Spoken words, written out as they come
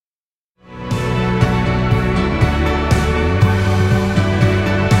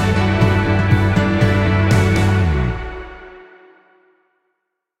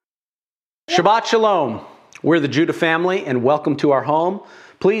Shabbat Shalom. We're the Judah family and welcome to our home.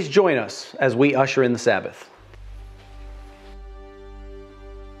 Please join us as we usher in the Sabbath.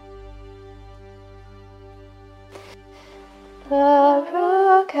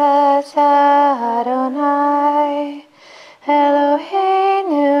 Baruch atah Adonai,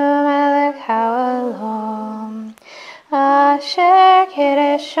 Eloheinu melech haolam, asher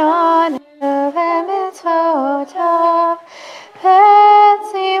kiddushanu v'mitzvotav,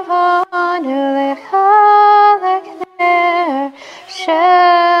 v'tzivanu lechalek ner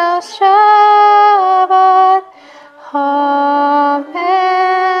shel Shabbat.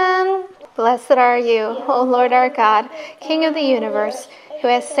 Amen. Blessed are you, O Lord our God, King of the universe, who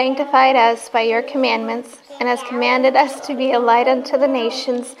has sanctified us by your commandments, and has commanded us to be a light unto the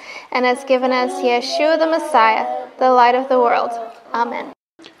nations, and has given us Yeshua the Messiah, the light of the world. Amen.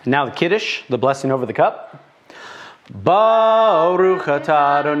 Now the Kiddush, the blessing over the cup. Baruch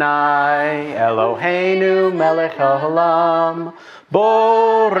atah Adonai, Eloheinu melech haolam,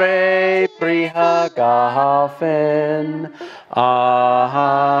 borei pri hagafen.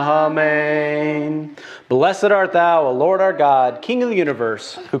 Amen. Blessed art thou, O Lord our God, King of the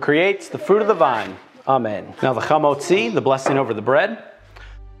universe, who creates the fruit of the vine. Amen. Now the chamotzi, the blessing over the bread.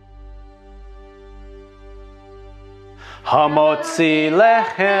 Hamotzi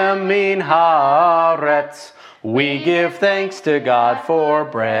lechem min haaretz. We give thanks to God for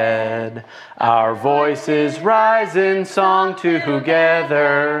bread. Our voices rise in song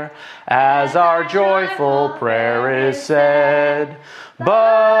together as our joyful prayer is said.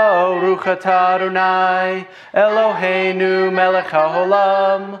 Baruch atah Adonai, Eloheinu melech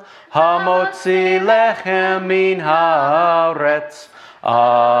haolam, hamotzi lechem min haaretz.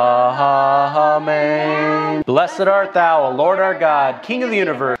 Amen. Blessed art thou, O Lord our God, King of the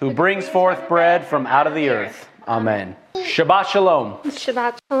universe, who brings forth bread from out of the earth. Amen. Shabbat Shalom.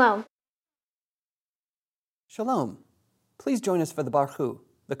 Shabbat Shalom. Shalom. Please join us for the Baruch,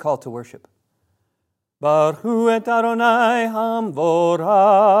 the call to worship. Baruch et Adonai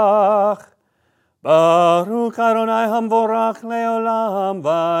hamvorach. Baruch Adonai hamvorach leolam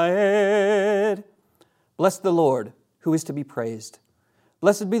vaed. Bless the Lord, who is to be praised.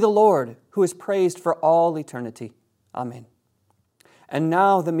 Blessed be the Lord, who is praised for all eternity. Amen. And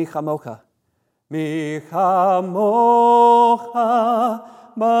now the Michamocha. Michamocha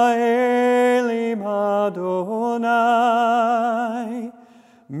ba'elim Adonai.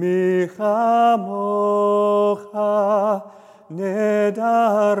 Michamocha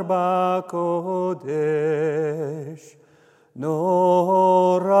nedar ba'kodesh.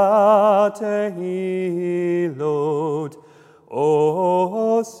 Nora tehilot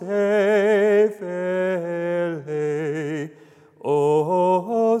Osef elei,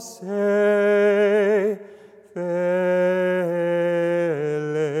 Osef elei.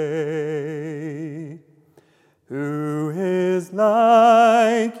 Who is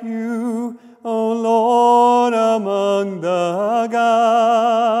like you, O Lord, among the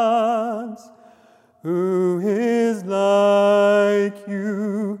gods? Who is like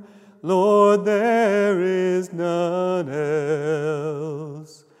you, Lord, there is none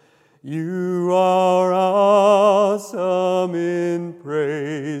else. You are awesome in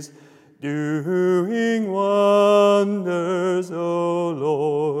praise, doing wonders, O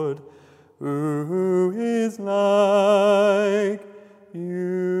Lord. Who is like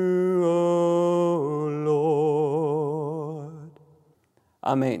you, O Lord?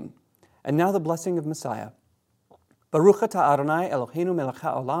 Amen. And now the blessing of Messiah. Baruch atah Adonai Eloheinu melech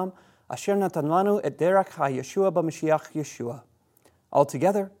haolam, asher natan lanu et derech ha-Yeshua b'Mashiach Yeshua.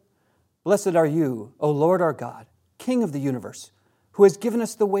 Altogether, blessed are you, O Lord our God, King of the universe, who has given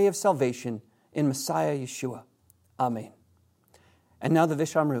us the way of salvation in Messiah Yeshua. Amen. And now the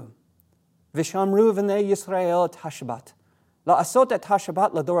Vishamru. Vishamru v'nei Yisrael et ha-Shabbat. La'asot et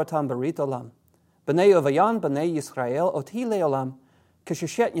ha-Shabbat ladoratam barit olam. B'nei Ovayan b'nei Yisrael oti le'olam.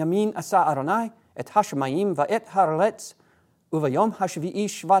 K'sheshet yamin asa Adonai et ha-Shemayim va'et ha'aretz. Uvayom hashvi'i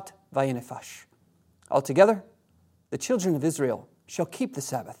shvat vayenefash. Altogether, the children of Israel shall keep the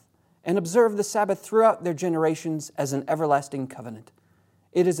Sabbath and observe the Sabbath throughout their generations as an everlasting covenant.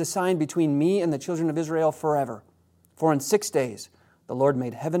 It is a sign between me and the children of Israel forever. For in 6 days the Lord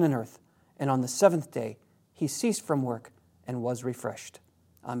made heaven and earth, and on the seventh day he ceased from work and was refreshed.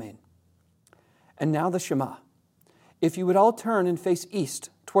 Amen. And now the Shema. If you would all turn and face east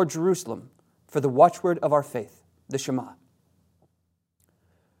toward Jerusalem for the watchword of our faith, the Shema.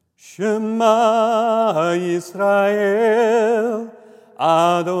 Shema Yisrael,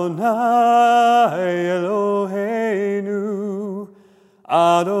 Adonai Eloheinu,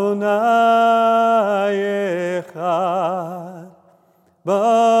 Adonai Echad,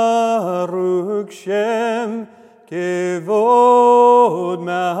 Baruch Ukshem Kevod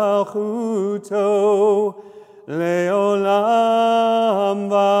Malchuto Leolam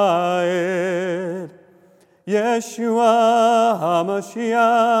Vaed. Yeshua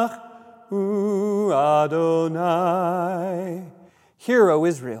HaMashiach Hu Adonai. Hear, O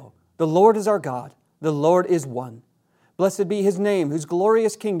Israel, the Lord is our God, the Lord is one. Blessed be his name, whose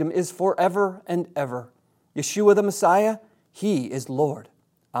glorious kingdom is forever and ever. Yeshua the Messiah, he is Lord.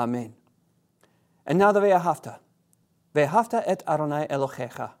 Amen. And now the Ve'ahavta. Ve'ahavta et Adonai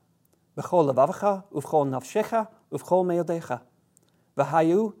Elohecha. B'chol levavcha, uv'chol nafshecha, uv'chol meyodecha.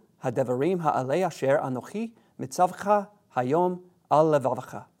 V'hayu hadevarim ha'alei asher anochi mitzavcha hayom al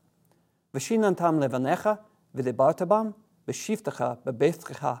levavcha. V'shinantam levanecha, v'dibarta bam, v'shivtecha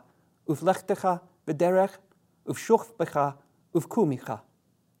b'beitchecha, uv'lechtecha v'derech, uv'shuchbecha, uv'kumicha.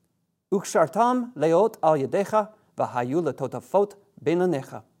 Ukshartam leot al yedecha, v'hayu letotafot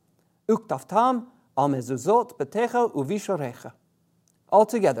beinanecha. Uktaftam al mezuzot betecha uvisharecha.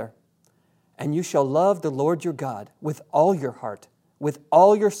 Altogether, and you shall love the Lord your God with all your heart, with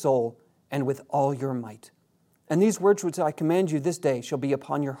all your soul, and with all your might. And these words which I command you this day shall be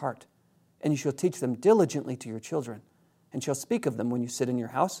upon your heart, and you shall teach them diligently to your children, and shall speak of them when you sit in your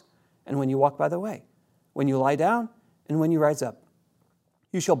house, and when you walk by the way, when you lie down, and when you rise up.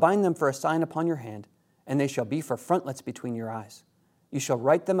 You shall bind them for a sign upon your hand, and they shall be for frontlets between your eyes. You shall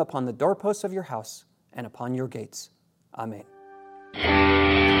write them upon the doorposts of your house and upon your gates. Amen.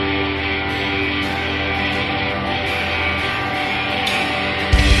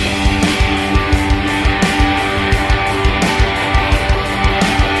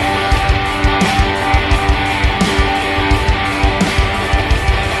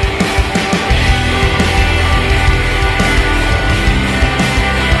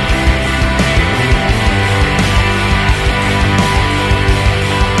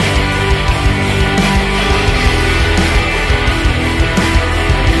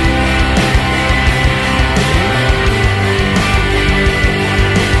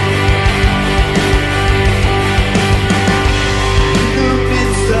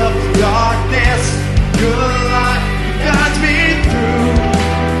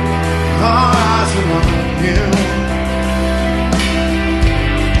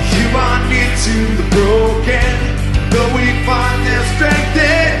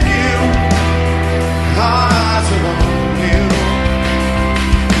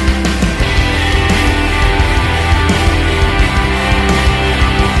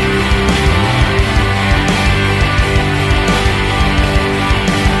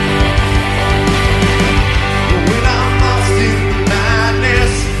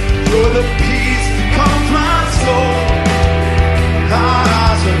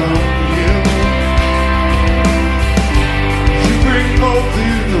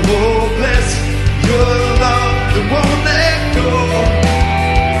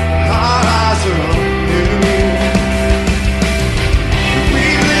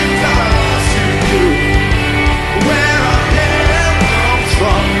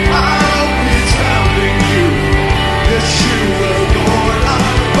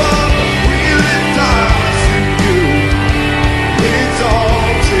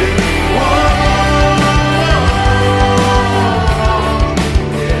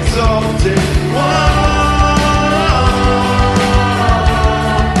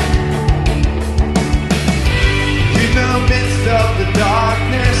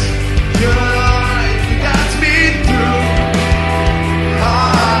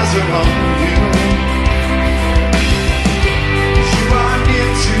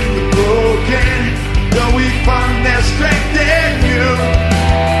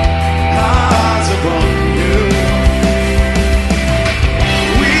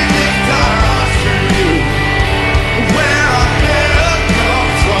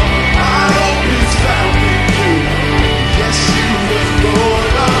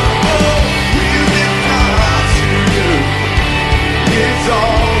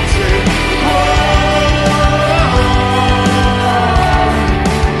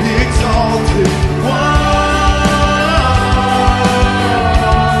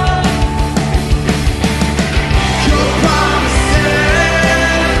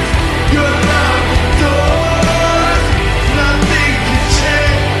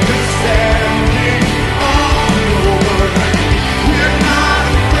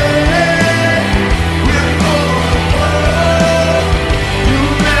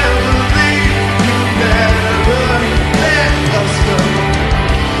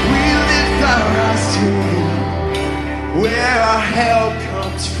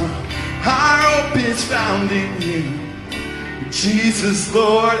 Jesus,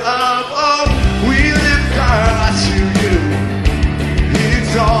 Lord of all, we lift our eyes to you,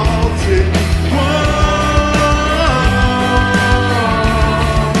 exalted one.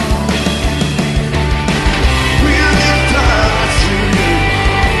 We lift our eyes to you,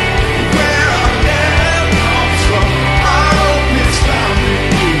 where our help comes from, our hope is found in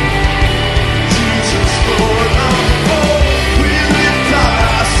you, Jesus, Lord of all, we lift our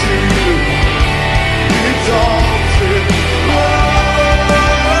eyes to you, exalted one,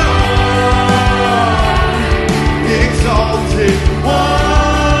 exalted one.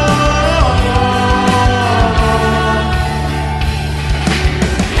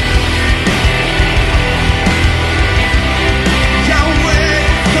 Yahweh,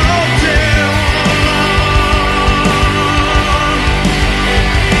 exalted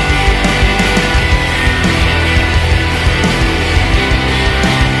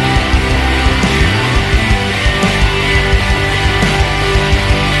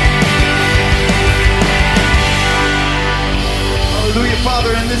Hallelujah,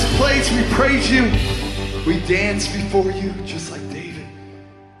 Father, in this place we praise you. We dance before you just like David.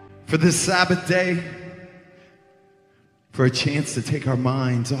 For this Sabbath day, for a chance to take our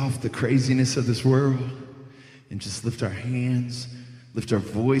minds off the craziness of this world and just lift our hands, lift our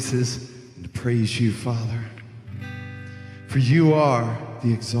voices, and to praise you, Father. For you are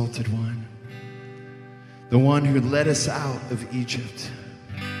the exalted one, the one who led us out of Egypt,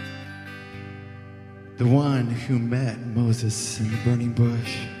 the one who met Moses in the burning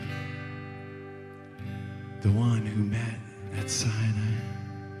bush, the one who met at Sinai,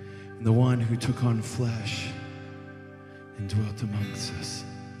 and the one who took on flesh and dwelt amongst us.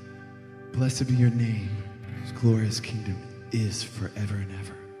 Blessed be your name, whose glorious kingdom is forever and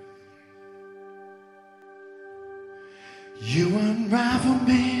ever. You unravel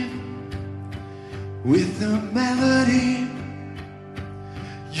me with a melody.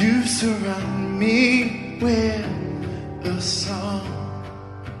 You surround me with a song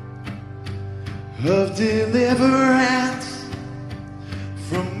of deliverance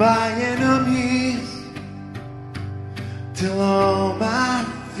from my enemies, till all my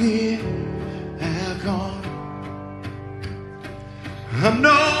fear are gone. I'm no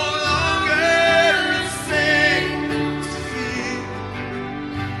longer a slave to fear.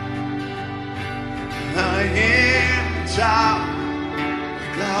 I am a child of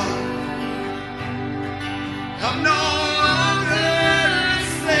God. I'm no longer a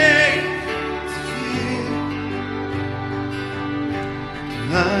slave to fear.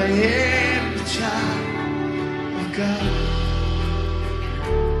 I am a child of God.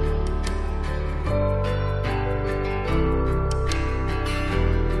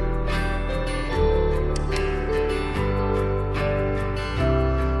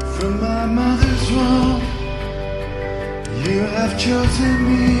 From my mother's womb, you have chosen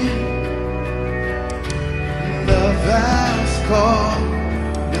me. Love has called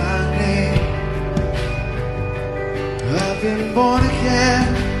my name. I've been born again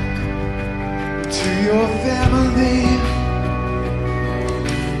to your family.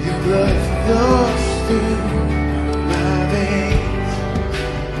 Your blood flows through my veins.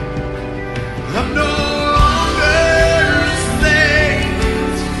 I'm no longer a slave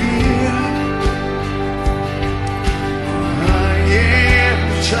to fear. I am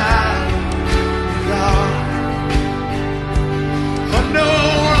a child of God. I'm no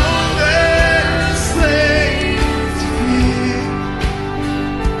longer a slave to fear.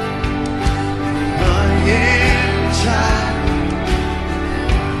 I am a child.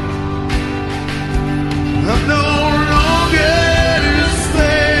 I'm no longer a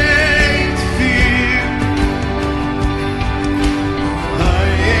slave to fear. I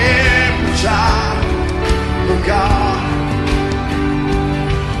am a child of God.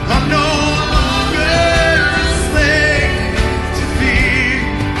 I'm no longer a slave to fear.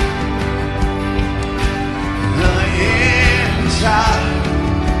 I am a child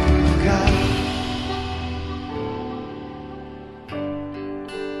of God.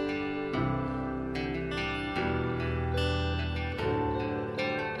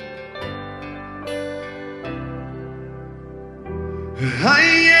 I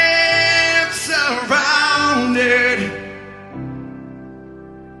am surrounded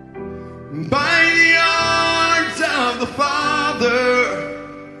by the arms of the Father.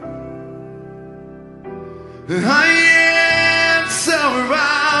 I am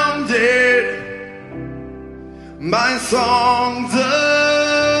surrounded by songs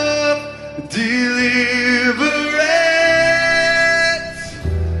of deliverance.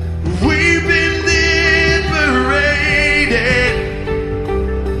 We've been liberated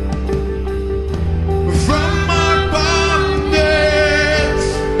from our bondage.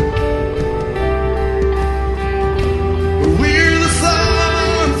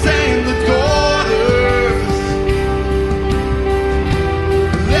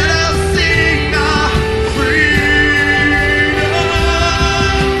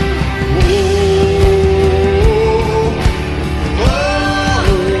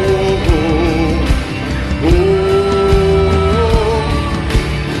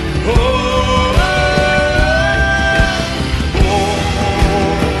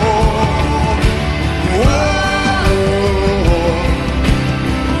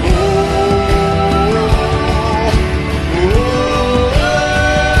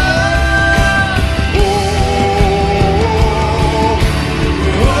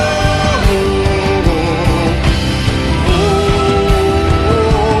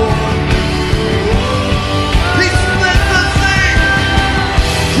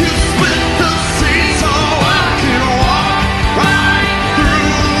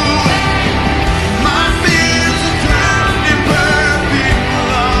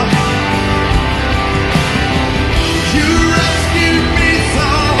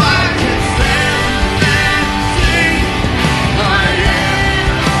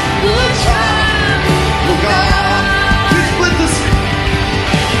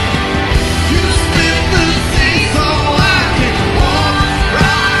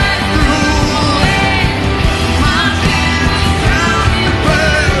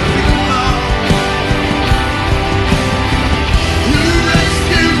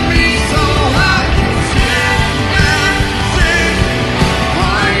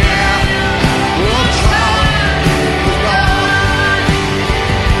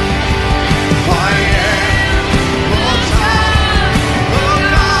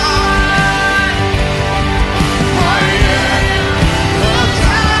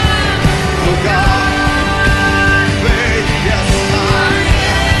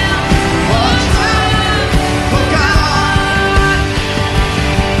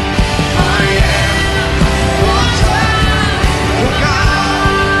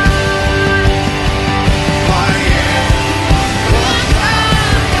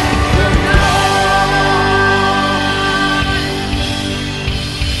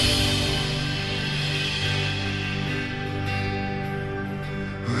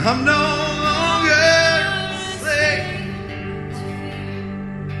 I'm no longer slave.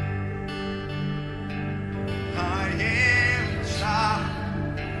 I am a child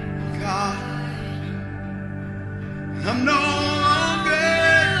of God. I'm no longer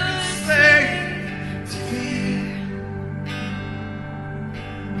slave to fear.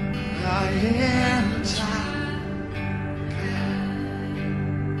 I am a child.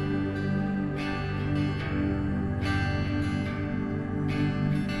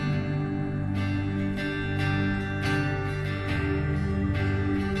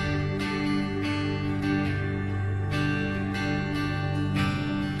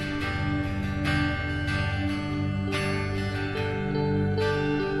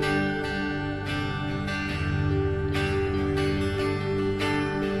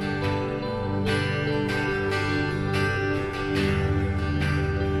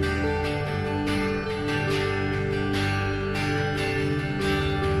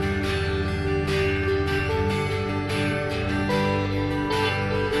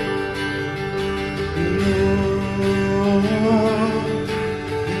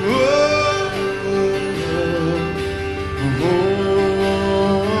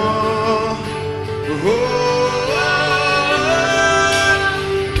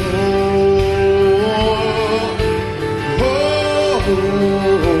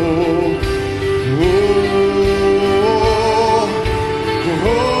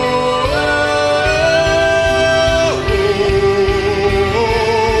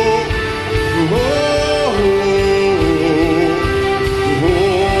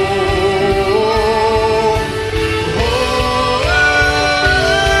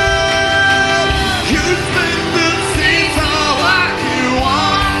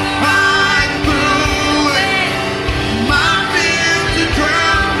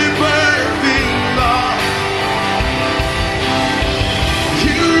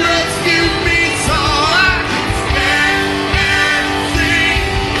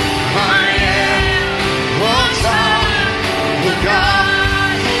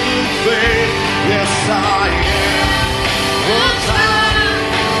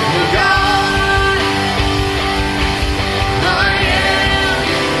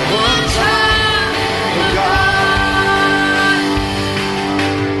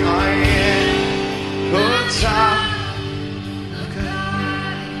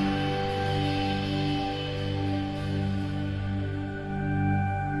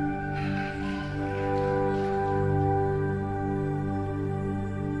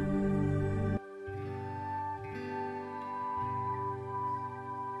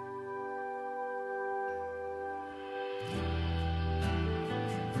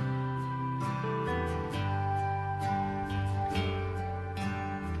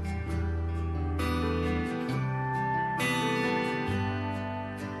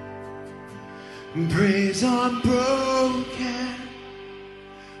 Praise unbroken,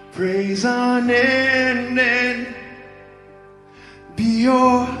 praise unending. Be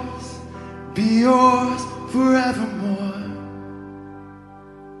yours forevermore.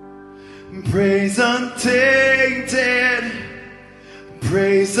 Praise untainted,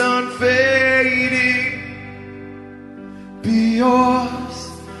 praise unfading. Be yours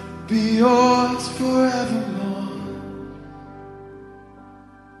forevermore.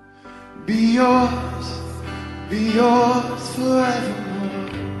 Be yours forevermore.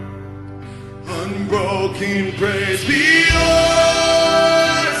 Unbroken praise, be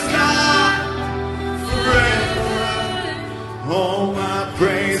yours, God, forever. All my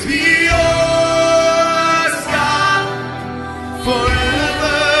praise, be yours, God,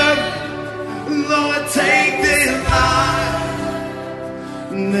 forever. Lord, take this life,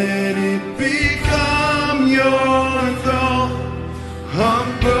 let it become your throne.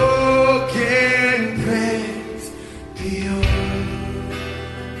 Unbroken praise, be yours.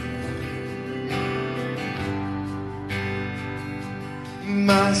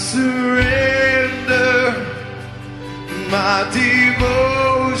 My surrender, my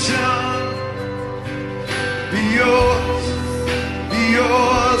devotion, be yours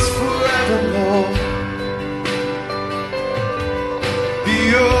forevermore. Be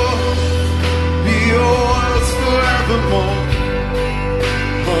yours forevermore.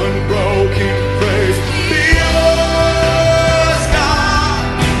 Unbroken praise, be yours, God,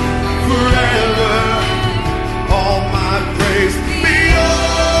 forever. All my praise, be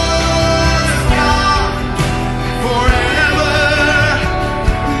yours, God, forever.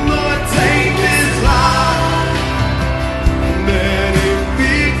 Lord, take this life, let it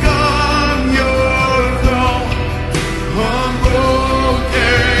become your throne.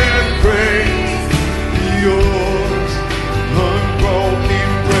 Unbroken praise, be yours.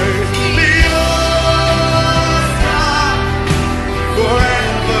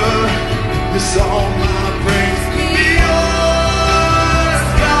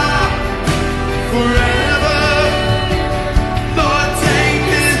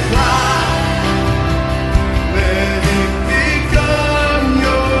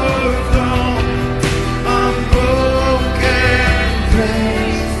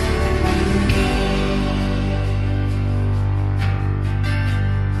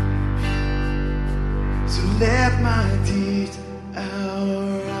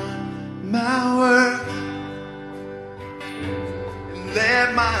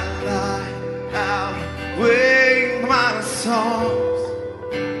 let my life outweigh my songs.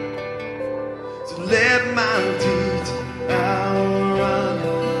 So let my deeds outrun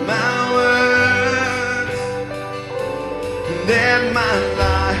my words. Let my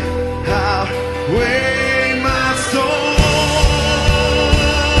life outweigh my song.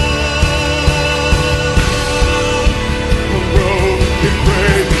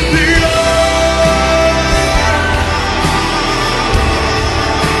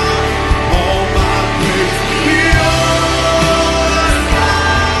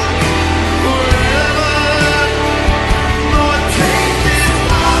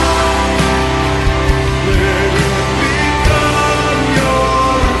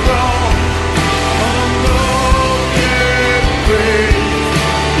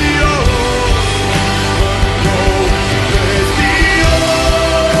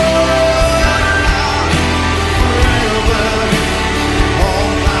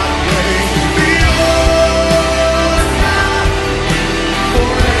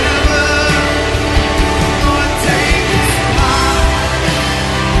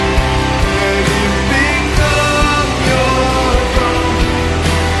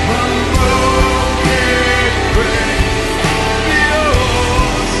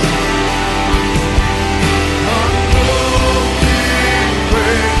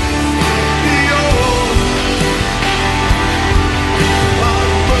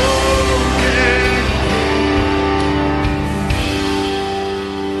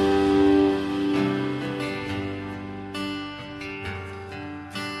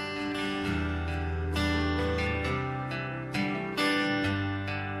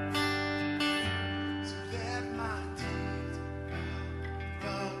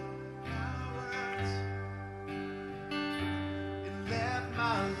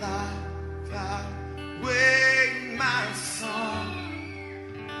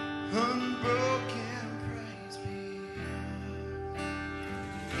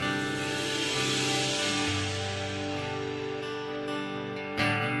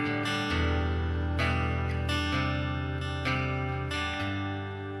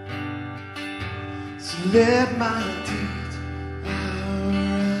 Let my deeds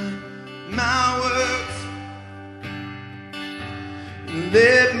outrun my words.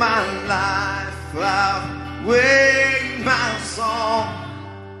 Let my life outweigh my song.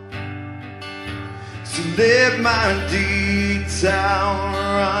 So let my deeds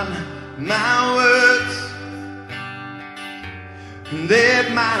outrun my words.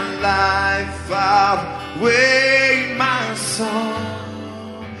 Let my life outweigh my song.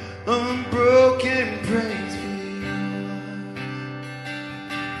 Unbroken praise be yours.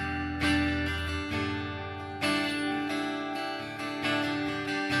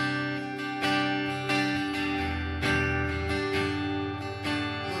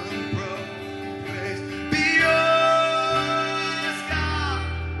 Unbroken praise be yours, God,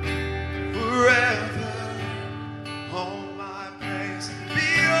 forever. All my praise be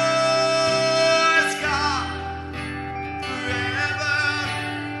yours, God, forever.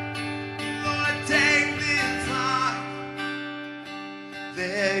 Take this life,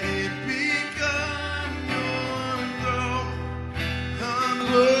 let it become your throne.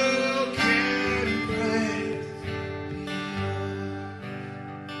 Unbroken praise be yours.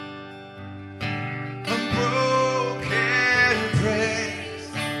 Unbroken praise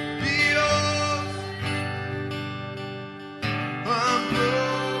be yours.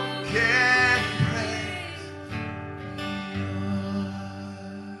 Unbroken praise be yours.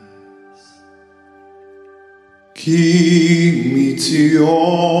 Ki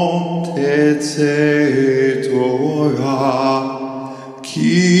mitzion tetzeh Torah,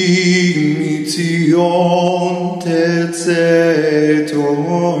 Ki mitzion tetzeh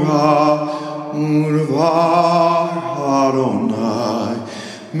Torah, Urvar Adonai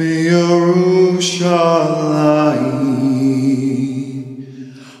meYerushalayim.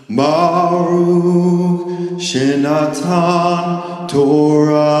 Baruch Shenatan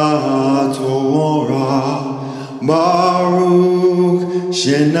Torah Torah, Baruch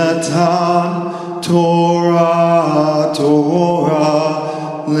Shenatan Torah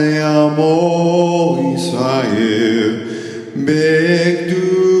Torah le'amo Yisrael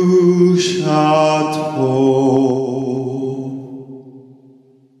bekedushato.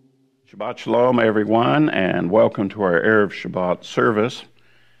 Shabbat Shalom, everyone, and welcome to our Erev Shabbat service.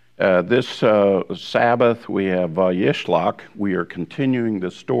 This Sabbath, we have VaYishlach. We are continuing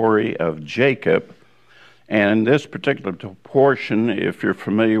the story of Jacob. And in this particular portion, if you're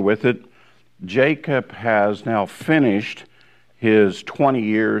familiar with it, Jacob has now finished his 20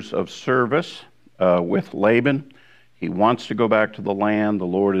 years of service with Laban. He wants to go back to the land. The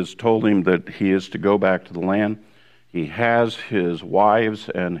Lord has told him that he is to go back to the land. He has his wives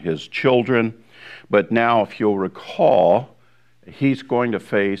and his children. But now, if you'll recall, he's going to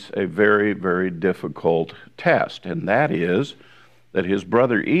face a very, very difficult test. And that is that his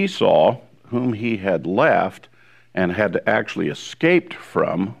brother Esau, whom he had left and had actually escaped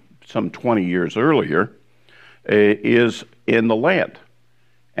from some 20 years earlier, is in the land.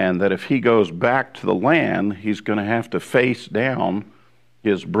 And that if he goes back to the land, he's going to have to face down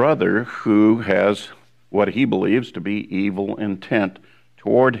his brother who has what he believes to be evil intent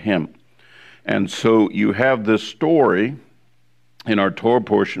toward him. And so you have this story in our Torah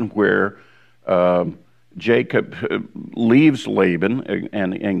portion where Jacob leaves Laban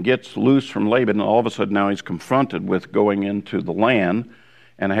and gets loose from Laban, and all of a sudden now he's confronted with going into the land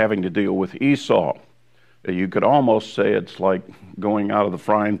and having to deal with Esau. You could almost say it's like going out of the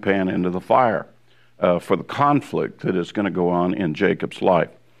frying pan into the fire for the conflict that is going to go on in Jacob's life.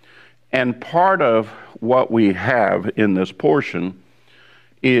 And part of what we have in this portion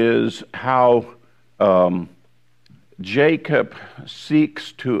is how Jacob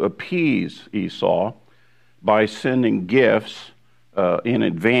seeks to appease Esau by sending gifts in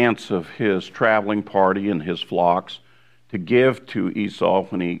advance of his traveling party and his flocks to give to Esau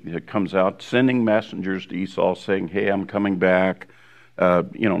when he comes out, sending messengers to Esau saying, hey, I'm coming back,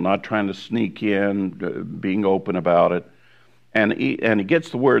 not trying to sneak in, being open about it. And he gets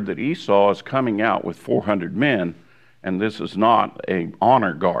the word that Esau is coming out with 400 men, and this is not an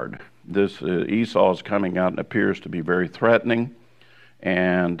honor guard. This Esau is coming out and appears to be very threatening,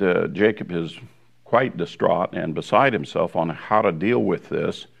 and Jacob is quite distraught and beside himself on how to deal with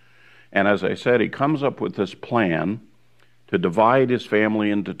this. And as I said, he comes up with this plan to divide his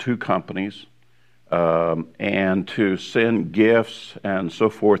family into two companies and to send gifts and so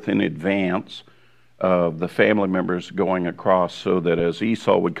forth in advance of the family members going across, so that as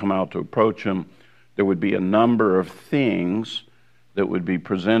Esau would come out to approach him, there would be a number of things that would be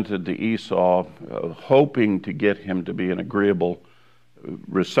presented to Esau, hoping to get him to be an agreeable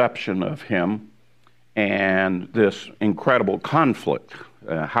reception of him, and this incredible conflict,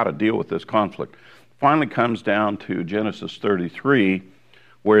 how to deal with this conflict. Finally comes down to Genesis 33,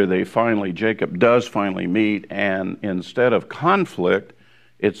 where Jacob does finally meet, and instead of conflict,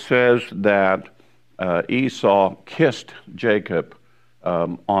 it says that Esau kissed Jacob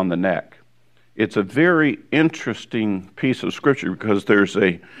on the neck. It's a very interesting piece of scripture because there's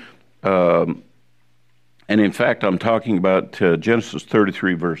and in fact I'm talking about Genesis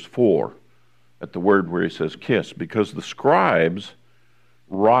 33 verse 4, at the word where he says kiss, because the scribes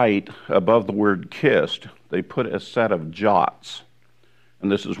write above the word kissed, they put a set of jots. And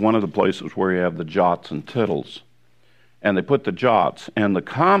this is one of the places where you have the jots and tittles. And they put the jots. And the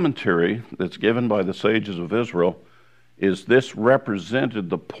commentary that's given by the sages of Israel is this represented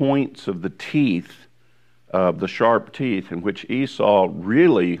the points of the teeth, of the sharp teeth, in which Esau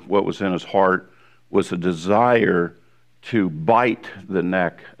really, what was in his heart, was a desire to bite the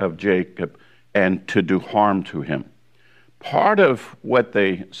neck of Jacob and to do harm to him. Part of what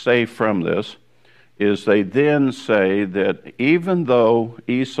they say from this is they then say that even though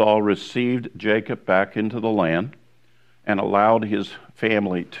Esau received Jacob back into the land and allowed his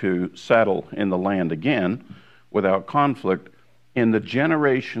family to settle in the land again without conflict, in the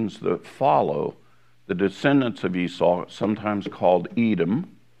generations that follow, the descendants of Esau, sometimes called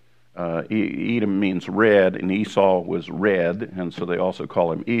Edom, Edom means red, and Esau was red, and so they also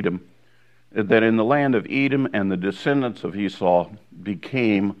call him Edom, that in the land of Edom and the descendants of Esau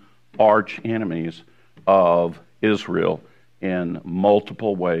became arch enemies of Israel in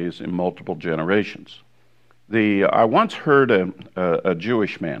multiple ways, in multiple generations. I once heard a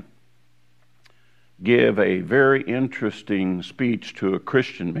Jewish man give a very interesting speech to a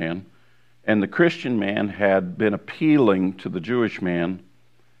Christian man, and the Christian man had been appealing to the Jewish man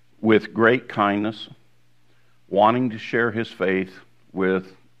with great kindness, wanting to share his faith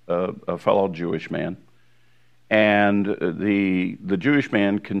with a fellow Jewish man, and the Jewish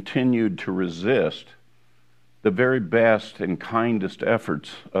man continued to resist the very best and kindest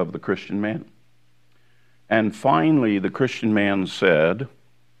efforts of the Christian man. And finally, the Christian man said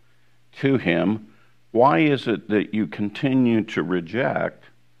to him, "Why is it that you continue to reject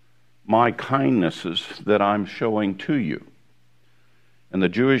my kindnesses that I'm showing to you?" And the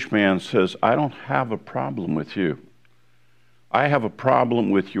Jewish man says, "I don't have a problem with you. I have a problem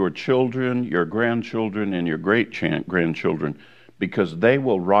with your children, your grandchildren, and your great-grandchildren, because they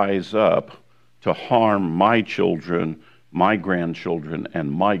will rise up to harm my children, my grandchildren,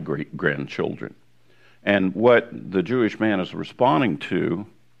 and my great-grandchildren." And what the Jewish man is responding to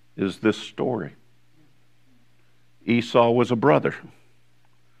is this story. Esau was a brother.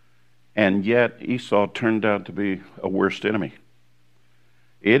 And yet Esau turned out to be a worst enemy.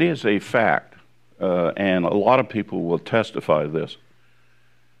 It is a fact, and a lot of people will testify to this.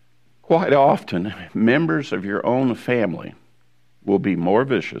 Quite often, members of your own family will be more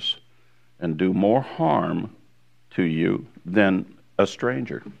vicious and do more harm to you than a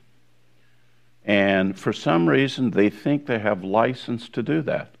stranger. And for some reason, they think they have license to do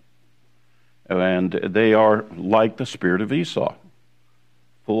that. And they are like the spirit of Esau,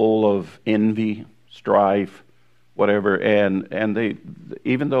 full of envy, strife, whatever. And they,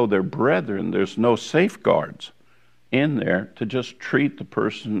 even though they're brethren, there's no safeguards in there to just treat the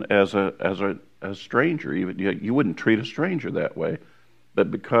person as a stranger. Even you wouldn't treat a stranger that way,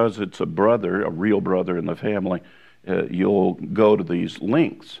 but because it's a brother, a real brother in the family, you'll go to these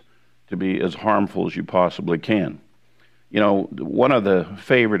lengths to be as harmful as you possibly can. You know, one of the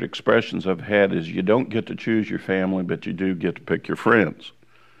favorite expressions I've had is you don't get to choose your family, but you do get to pick your friends.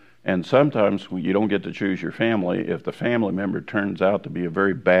 And sometimes when you don't get to choose your family, if the family member turns out to be a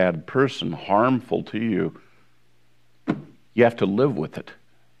very bad person, harmful to you, you have to live with it.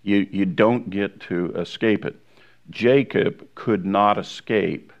 You don't get to escape it. Jacob could not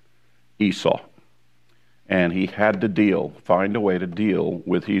escape Esau. And he had to find a way to deal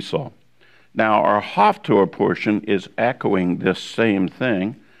with Esau. Now, our Haftorah portion is echoing this same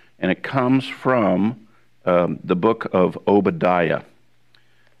thing, and it comes from the book of Obadiah.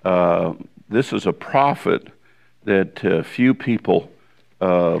 This is a prophet that few people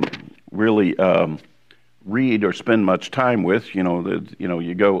really read or spend much time with.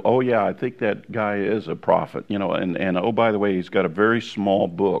 You go, oh yeah, I think that guy is a prophet. And oh, by the way, he's got a very small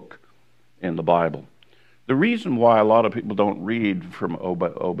book in the Bible. The reason why a lot of people don't read from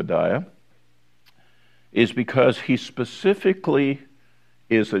Obadiah is because he specifically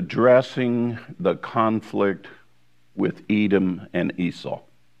is addressing the conflict with Edom and Esau.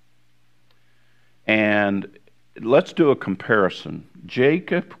 And let's do a comparison.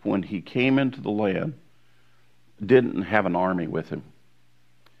 Jacob, when he came into the land, didn't have an army with him.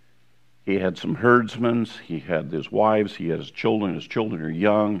 He had some herdsmen, he had his wives, he had his children. His children are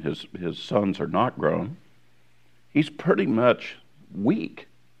young, his sons are not grown. He's pretty much weak.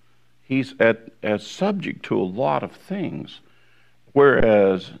 He's subject to a lot of things.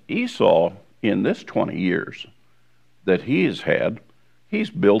 Whereas Esau, in this 20 years that he has had, he's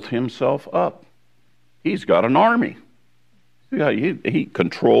built himself up. He's got an army. He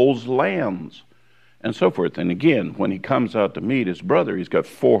controls lands and so forth. And again, when he comes out to meet his brother, he's got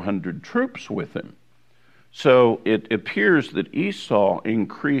 400 troops with him. So it appears that Esau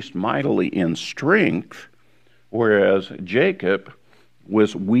increased mightily in strength, whereas Jacob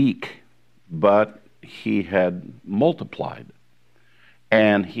was weak, but he had multiplied.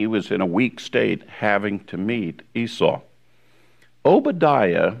 And he was in a weak state having to meet Esau.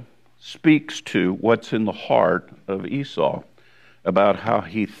 Obadiah speaks to what's in the heart of Esau about how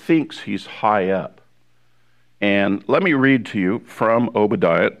he thinks he's high up. And let me read to you from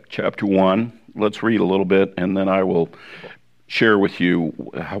Obadiah chapter 1. Let's read a little bit, and then I will share with you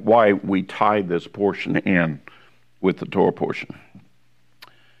why we tied this portion in with the Torah portion.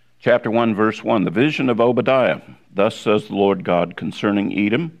 Chapter 1, verse 1, the vision of Obadiah. Thus says the Lord God concerning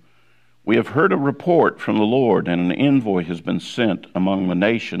Edom, we have heard a report from the Lord, and an envoy has been sent among the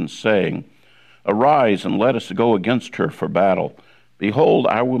nations, saying, arise and let us go against her for battle. Behold,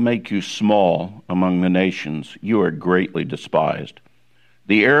 I will make you small among the nations. You are greatly despised.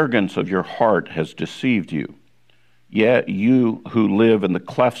 The arrogance of your heart has deceived you. Yet you who live in the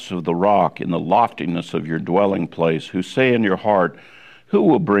clefts of the rock, in the loftiness of your dwelling place, who say in your heart, who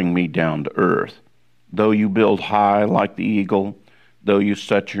will bring me down to earth? Though you build high like the eagle, though you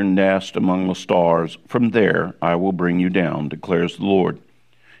set your nest among the stars, from there I will bring you down, declares the Lord.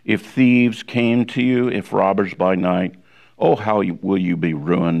 If thieves came to you, if robbers by night, oh, how will you be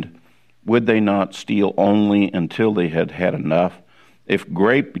ruined? Would they not steal only until they had had enough? If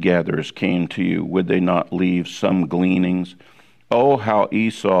grape gatherers came to you, would they not leave some gleanings? Oh, how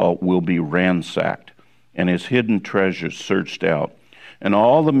Esau will be ransacked, and his hidden treasures searched out. And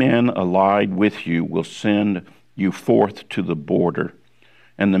all the men allied with you will send you forth to the border,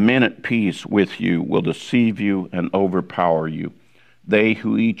 and the men at peace with you will deceive you and overpower you. They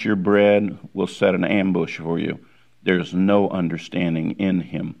who eat your bread will set an ambush for you. There is no understanding in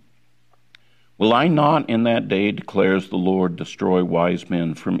him. Will I not in that day, declares the Lord, destroy wise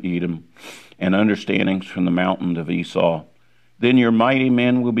men from Edom and understandings from the mountain of Esau? Then your mighty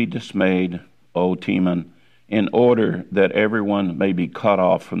men will be dismayed, O Teman, in order that everyone may be cut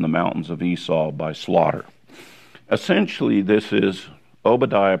off from the mountains of Esau by slaughter. Essentially, this is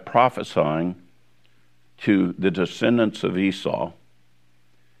Obadiah prophesying to the descendants of Esau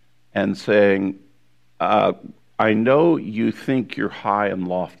and saying, I know you think you're high and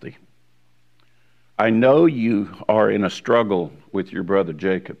lofty. I know you are in a struggle with your brother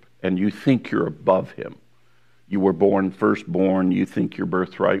Jacob, and you think you're above him. You were born firstborn. You think your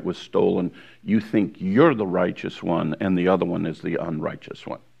birthright was stolen. You think you're the righteous one, and the other one is the unrighteous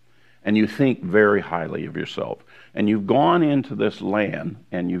one. And you think very highly of yourself. And you've gone into this land,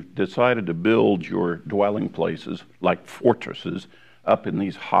 and you've decided to build your dwelling places like fortresses up in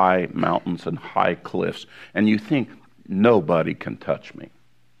these high mountains and high cliffs. And you think, nobody can touch me.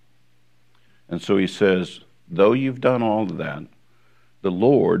 And so he says, though you've done all of that, the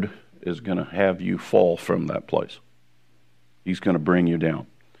Lord is going to have you fall from that place. He's going to bring you down.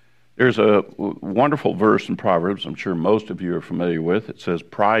 There's a wonderful verse in Proverbs I'm sure most of you are familiar with. It says,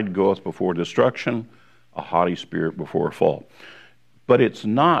 pride goeth before destruction, a haughty spirit before a fall. But it's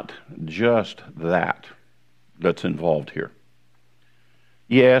not just that that's involved here.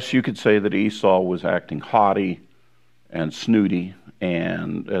 Yes, you could say that Esau was acting haughty and snooty,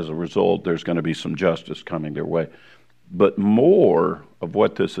 and as a result, there's going to be some justice coming their way. But more of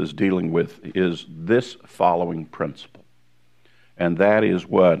what this is dealing with is this following principle. And that is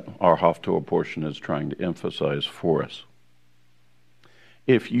what our Haftorah portion is trying to emphasize for us.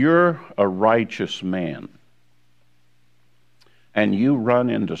 If you're a righteous man and you run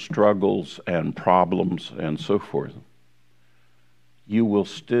into struggles and problems and so forth, you will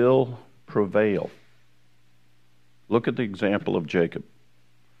still prevail. Look at the example of Jacob.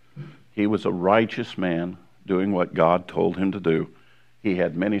 He was a righteous man doing what God told him to do. He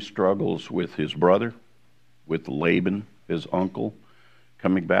had many struggles with his brother, with Laban, his uncle.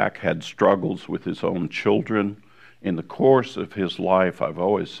 Coming back, had struggles with his own children. In the course of his life, I've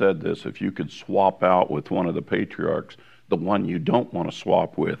always said this, if you could swap out with one of the patriarchs, the one you don't want to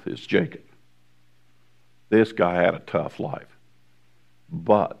swap with is Jacob. This guy had a tough life.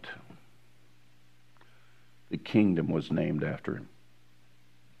 But the kingdom was named after him.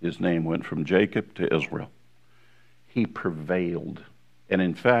 His name went from Jacob to Israel. He prevailed. And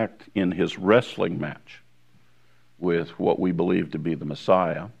in fact, in his wrestling match with what we believe to be the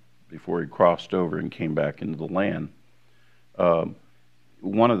Messiah, before he crossed over and came back into the land,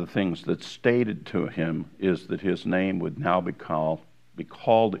 one of the things that's stated to him is that his name would now be called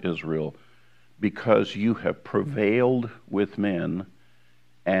Israel, because you have prevailed with men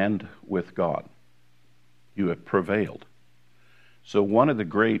and with God. You have prevailed. So one of the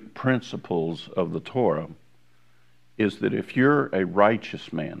great principles of the Torah is that if you're a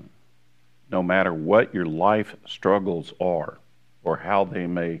righteous man, no matter what your life struggles are or how they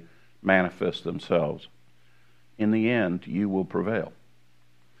may manifest themselves, in the end, you will prevail.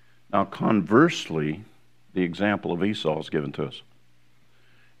 Now, conversely, the example of Esau is given to us.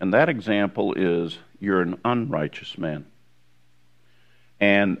 And that example is you're an unrighteous man.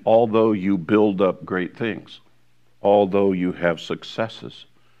 And although you build up great things, although you have successes,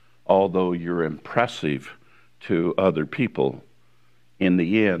 although you're impressive to other people, in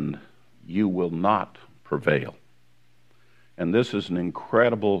the end, you will not prevail. And this is an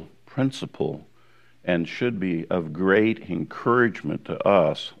incredible principle and should be of great encouragement to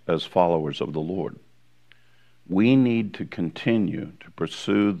us as followers of the Lord. We need to continue to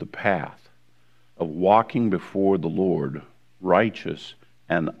pursue the path of walking before the Lord righteous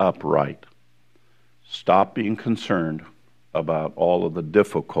and upright. Stop being concerned about all of the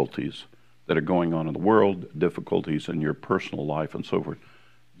difficulties that are going on in the world, difficulties in your personal life and so forth.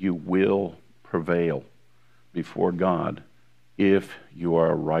 You will prevail before God if you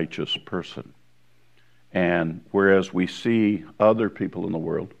are a righteous person. And whereas we see other people in the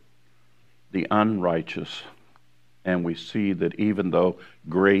world, the unrighteous, and we see that even though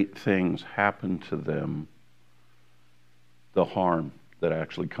great things happen to them, the harm that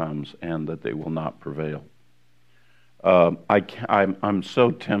actually comes and that they will not prevail. I'm so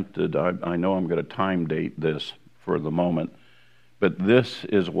tempted, I know I'm going to time date this for the moment, but this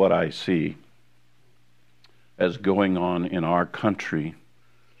is what I see as going on in our country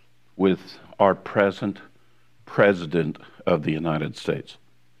with our present President of the United States.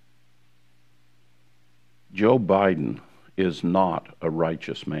 Joe Biden is not a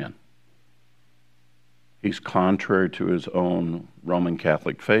righteous man. He's contrary to his own Roman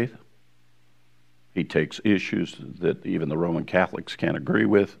Catholic faith. He takes issues that even the Roman Catholics can't agree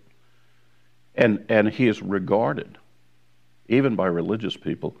with. And he is regarded, even by religious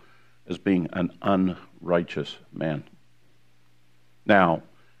people, as being an unrighteous man. Now,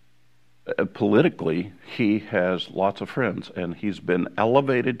 politically, he has lots of friends, and he's been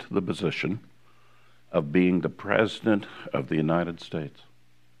elevated to the position of being the President of the United States.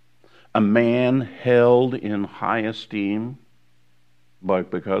 a man held in high esteem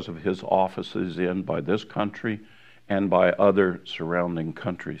because of his offices by this country and by other surrounding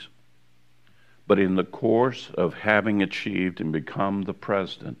countries. But in the course of having achieved and become the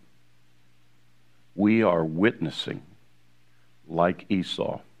president, we are witnessing, like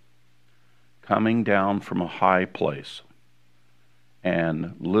Esau, coming down from a high place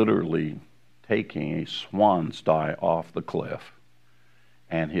and literally taking a swan's dive off the cliff,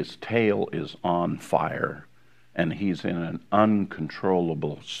 and his tail is on fire, and he's in an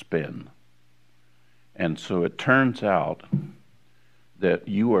uncontrollable spin. And so it turns out that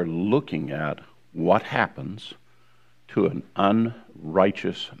you are looking at what happens to an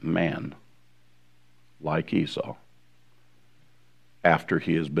unrighteous man like Esau after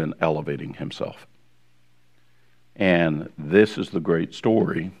he has been elevating himself. And this is the great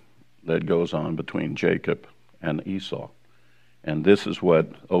story that goes on between Jacob and Esau. And this is what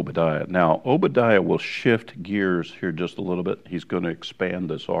Obadiah. Now, Obadiah will shift gears here just a little bit. He's going to expand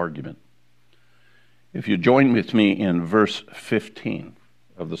this argument. If you join with me in verse 15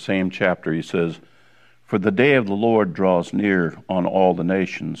 of the same chapter, he says, "For the day of the Lord draws near on all the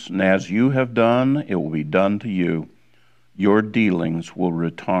nations, and as you have done, it will be done to you. Your dealings will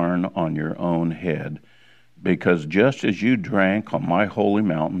return on your own head. Because just as you drank on my holy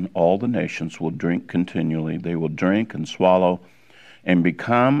mountain, all the nations will drink continually. They will drink and swallow and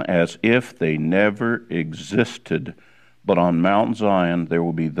become as if they never existed. But on Mount Zion there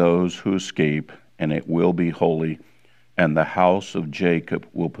will be those who escape, and it will be holy, and the house of Jacob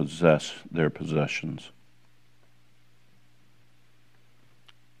will possess their possessions."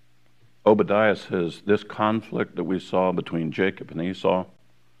 Obadiah says this conflict that we saw between Jacob and Esau,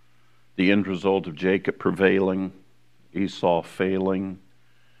 the end result of Jacob prevailing, Esau failing,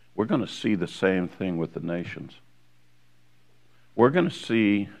 we're going to see the same thing with the nations. We're going to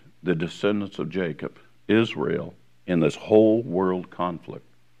see the descendants of Jacob, Israel, in this whole world conflict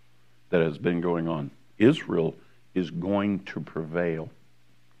that has been going on. Israel is going to prevail.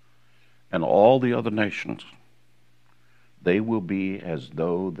 And all the other nations, they will be as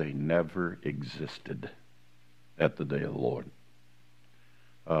though they never existed at the day of the Lord.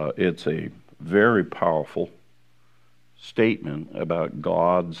 It's a very powerful statement about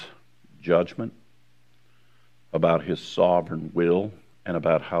God's judgment, about his sovereign will, and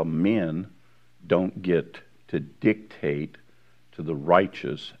about how men don't get to dictate to the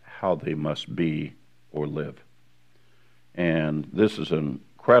righteous how they must be or live. And this is an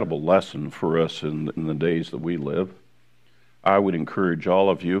incredible lesson for us in the days that we live. I would encourage all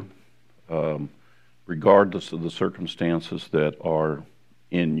of you, regardless of the circumstances that are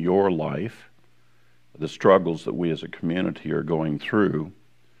in your life, the struggles that we as a community are going through,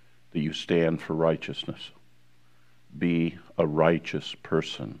 that you stand for righteousness. Be a righteous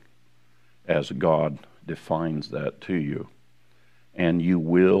person as God defines that to you, and you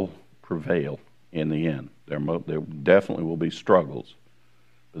will prevail in the end. There definitely will be struggles,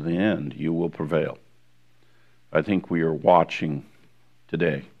 but in the end you will prevail. I think we are watching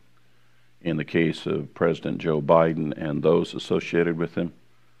today, in the case of President Joe Biden and those associated with him,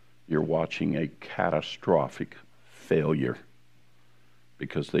 you're watching a catastrophic failure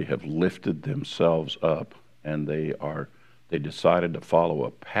because they have lifted themselves up and they decided to follow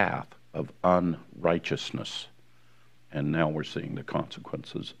a path of unrighteousness. And now we're seeing the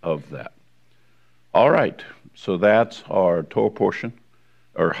consequences of that. All right, so that's our Torah portion,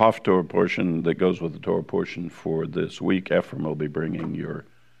 or Haftorah portion that goes with the Torah portion for this week. Ephraim will be bringing your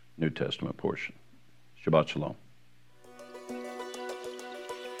New Testament portion. Shabbat Shalom.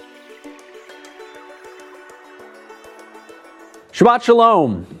 Shabbat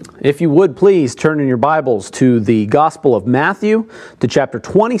Shalom. If you would please turn in your Bibles to the Gospel of Matthew, to chapter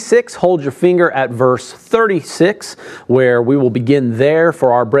 26. Hold your finger at verse 36, where we will begin there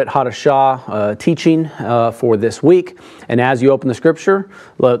for our Brit Hadashah teaching for this week. And as you open the Scripture,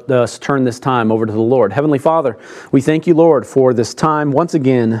 let us turn this time over to the Lord. Heavenly Father, we thank you, Lord, for this time once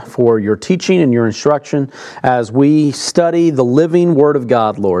again, for your teaching and your instruction as we study the living Word of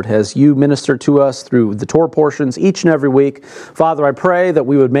God, Lord, as you minister to us through the Torah portions each and every week. Father, I pray that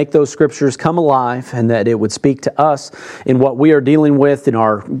we would make those Scriptures come alive and that it would speak to us in what we are dealing with in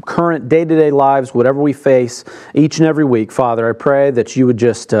our current day-to-day lives, whatever we face each and every week. Father, I pray that you would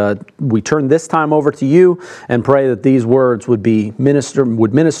just, we turn this time over to you and pray that these words would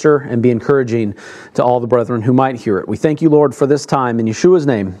minister and be encouraging to all the brethren who might hear it. We thank you, Lord, for this time. In Yeshua's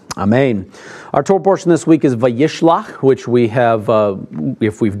name, Amen. Our Torah portion this week is VaYishlach, which we have,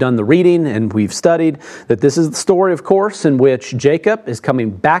 if we've done the reading and we've studied, that this is the story, of course, in which Jacob is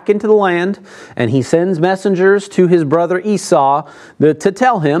coming back into the land, and he sends messengers to his brother Esau to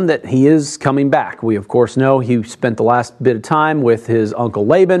tell him that he is coming back. We, of course, know he spent the last bit of time with his uncle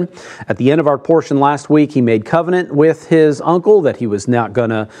Laban. At the end of our portion last week, he made covenant with his uncle that he was not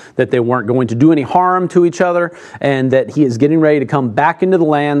that they weren't going to do any harm to each other, and that he is getting ready to come back into the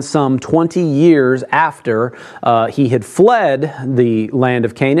land some 20 years after he had fled the land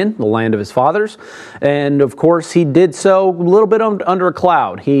of Canaan, the land of his fathers. And of course, he did so a little bit under a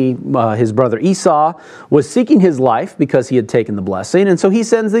cloud. His brother Esau was seeking his life because he had taken the blessing. And so he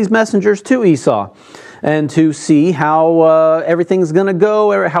sends these messengers to Esau and to see how everything's going to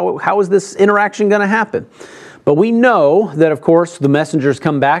go, how is this interaction going to happen. But we know that, of course, the messengers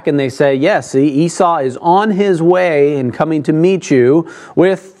come back and they say, yes, Esau is on his way and coming to meet you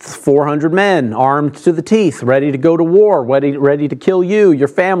with 400 men armed to the teeth, ready to go to war, ready to kill you, your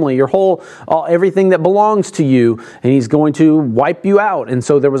family, everything that belongs to you, and he's going to wipe you out. And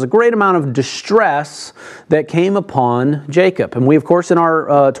so there was a great amount of distress that came upon Jacob. And we, of course, in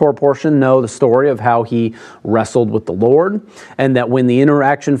our Torah portion know the story of how he wrestled with the Lord, and that when the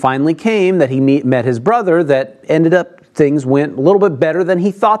interaction finally came, that he met his brother, that ended up things went a little bit better than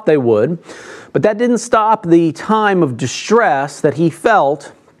he thought they would. But that didn't stop the time of distress that he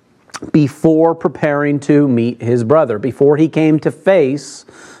felt before preparing to meet his brother, before he came to face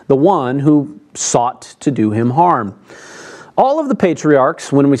the one who sought to do him harm. All of the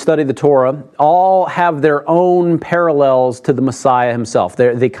patriarchs, when we study the Torah, all have their own parallels to the Messiah himself.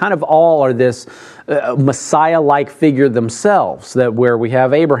 They kind of all are this Messiah-like figure themselves, that where we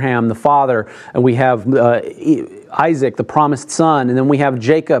have Abraham, the father, and we have Isaac, the promised son, and then we have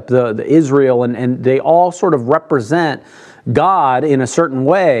Jacob, the Israel, and they all sort of represent God in a certain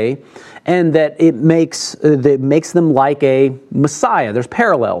way, and that it makes them like a Messiah. There's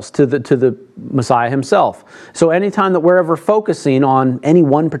parallels to the Messiah himself. So anytime that we're ever focusing on any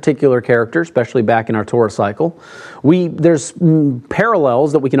one particular character, especially back in our Torah cycle, there's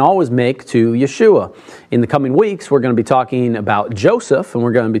parallels that we can always make to Yeshua. In the coming weeks, we're going to be talking about Joseph, and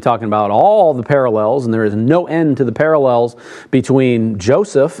we're going to be talking about all the parallels, and there is no end to the parallels between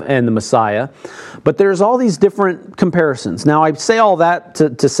Joseph and the Messiah. But there's all these different comparisons. Now, I say all that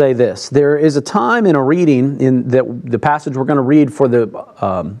to say this. There is a time in a reading, in the passage we're going to read for the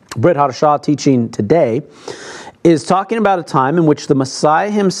Brit Hadashah teaching today, is talking about a time in which the Messiah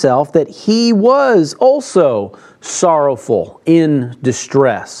himself, that he was also sorrowful in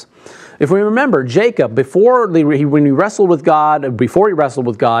distress. If we remember, Jacob, when he wrestled with God, and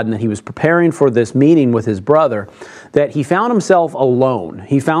that he was preparing for this meeting with his brother, that he found himself alone.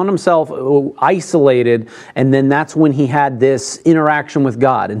 He found himself isolated, and then that's when he had this interaction with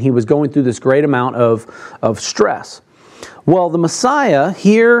God, and he was going through this great amount of stress. Well, the Messiah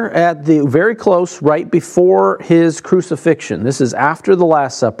here at the very close, right before his crucifixion. This is after the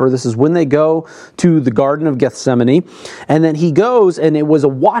Last Supper. This is when they go to the Garden of Gethsemane. And then he goes, and it was a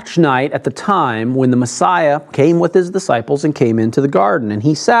watch night at the time when the Messiah came with his disciples and came into the garden. And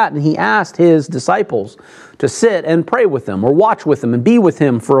he sat and he asked his disciples to sit and pray with him or watch with him and be with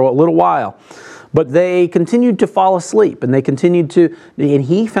him for a little while. But they continued to fall asleep, and and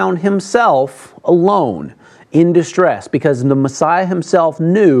he found himself alone in distress, because the Messiah himself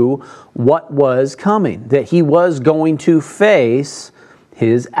knew what was coming, that he was going to face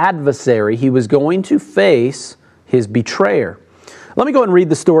his adversary. He was going to face his betrayer. Let me go and read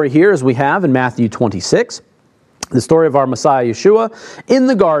the story here as we have in Matthew 26. The story of our Messiah Yeshua in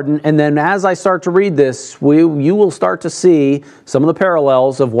the garden, and then as I start to read this, you will start to see some of the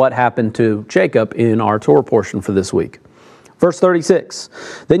parallels of what happened to Jacob in our Torah portion for this week. Verse 36,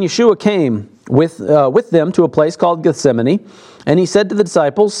 Then Yeshua came with them to a place called Gethsemane, and he said to the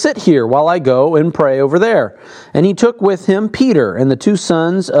disciples, Sit here while I go and pray over there. And he took with him Peter and the two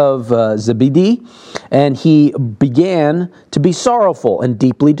sons of Zebedee, and he began to be sorrowful and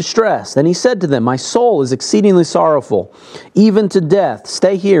deeply distressed. And he said to them, My soul is exceedingly sorrowful, even to death.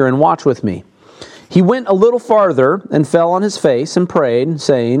 Stay here and watch with me. He went a little farther and fell on his face and prayed,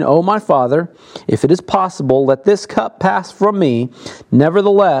 saying, O my Father, if it is possible, let this cup pass from me.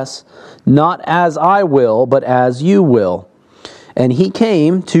 Nevertheless, not as I will, but as you will. And he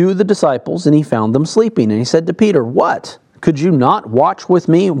came to the disciples, and he found them sleeping. And he said to Peter, What? Could you not watch with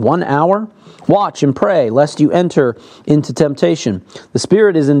me 1 hour? Watch and pray, lest you enter into temptation. The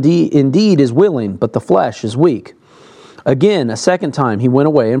spirit is indeed is willing, but the flesh is weak. Again, a second time, he went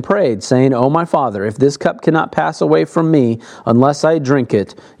away and prayed, saying, O my Father, if this cup cannot pass away from me unless I drink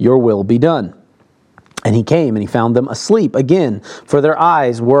it, your will be done. And he came and he found them asleep again, for their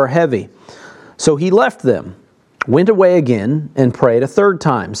eyes were heavy. So he left them, went away again, and prayed a third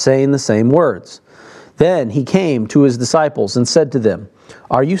time, saying the same words. Then he came to his disciples and said to them,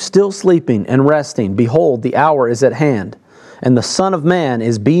 Are you still sleeping and resting? Behold, the hour is at hand, and the Son of Man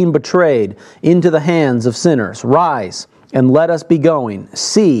is being betrayed into the hands of sinners. Rise, and let us be going.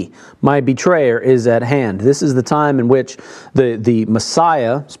 See, my betrayer is at hand. This is the time in which the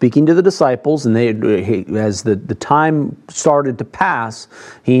Messiah, speaking to the disciples, and as the time started to pass,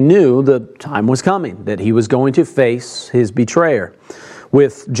 he knew the time was coming, that he was going to face his betrayer.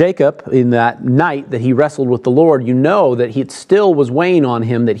 With Jacob, in that night that he wrestled with the Lord, you know that it still was weighing on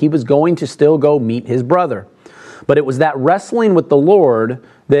him that he was going to still go meet his brother. But it was that wrestling with the Lord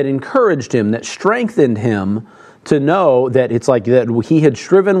that encouraged him, that strengthened him, to know that it's like that he had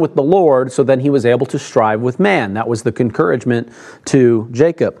striven with the Lord, so then he was able to strive with man. That was the encouragement to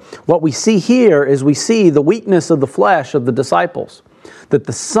Jacob. What we see here is we see the weakness of the flesh of the disciples, that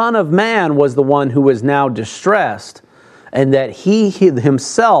the Son of Man was the one who was now distressed, and that he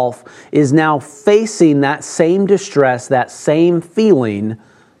himself is now facing that same distress, that same feeling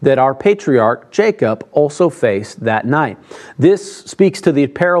that our patriarch Jacob also faced that night. This speaks to the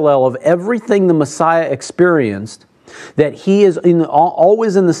parallel of everything the Messiah experienced, that he is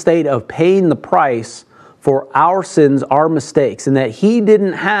always in the state of paying the price for our sins, our mistakes, and that he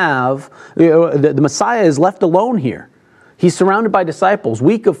didn't have, the Messiah is left alone here. He's surrounded by disciples,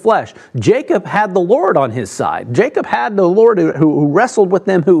 weak of flesh. Jacob had the Lord on his side. Jacob had the Lord who wrestled with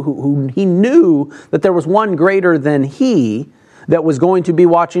them, who he knew that there was one greater than he that was going to be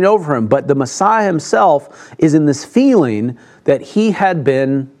watching over him. But the Messiah himself is in this feeling that he had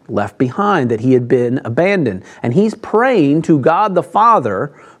been left behind, that he had been abandoned. And he's praying to God the Father,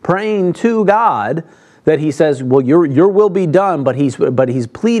 praying to God, that he says, well, your will be done, but he's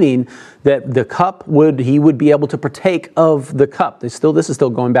pleading that the cup he would be able to partake of the cup. This is still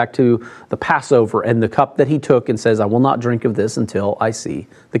going back to the Passover and the cup that he took and says, I will not drink of this until I see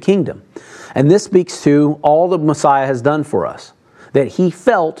the kingdom. And this speaks to all the Messiah has done for us, that he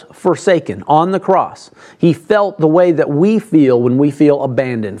felt forsaken on the cross. He felt the way that we feel when we feel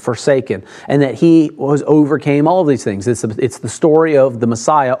abandoned, forsaken, and that he overcame all of these things. It's the story of the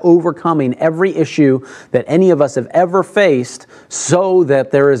Messiah overcoming every issue that any of us have ever faced, so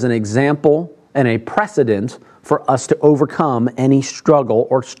that there is an example and a precedent for us to overcome any struggle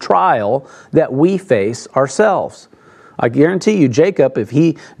or trial that we face ourselves. I guarantee you, Jacob, if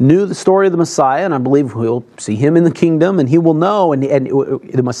he knew the story of the Messiah, and I believe we'll see him in the kingdom, and he will know, and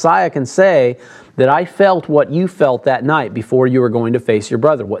the Messiah can say that I felt what you felt that night before you were going to face your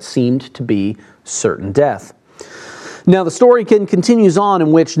brother, what seemed to be certain death. Now, the story continues on,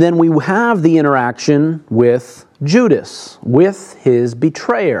 in which then we have the interaction with Judas, with his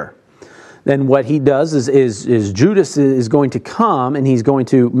betrayer. Then what he does is Judas is going to come and he's going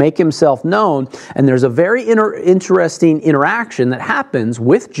to make himself known. And there's a very interesting interaction that happens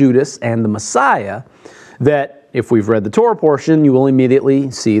with Judas and the Messiah that, if we've read the Torah portion, you will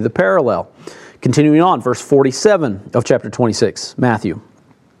immediately see the parallel. Continuing on, verse 47 of chapter 26, Matthew.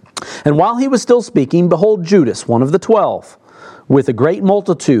 And while he was still speaking, behold, Judas, one of the 12, with a great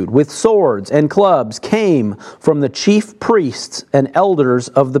multitude, with swords and clubs, came from the chief priests and elders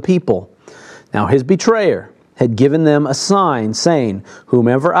of the people. Now his betrayer had given them a sign, saying,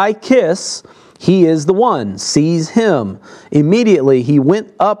 Whomever I kiss, he is the one. Seize him. Immediately he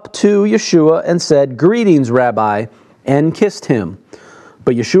went up to Yeshua and said, Greetings, Rabbi, and kissed him.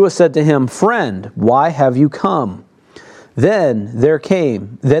 But Yeshua said to him, Friend, why have you come? Then they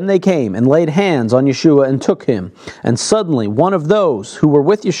came and laid hands on Yeshua and took him. And suddenly one of those who were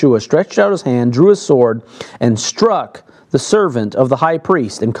with Yeshua stretched out his hand, drew his sword, and struck the servant of the high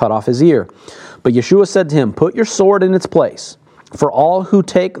priest and cut off his ear. But Yeshua said to him, Put your sword in its place, for all who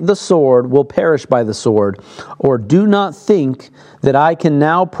take the sword will perish by the sword. Or do not think that I can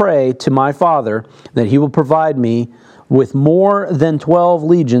now pray to my Father, that he will provide me with more than 12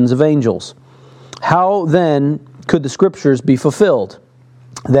 legions of angels. How then could the scriptures be fulfilled,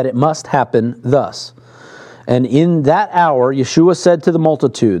 that it must happen thus? And in that hour Yeshua said to the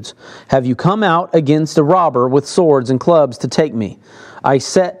multitudes, Have you come out against a robber with swords and clubs to take me? I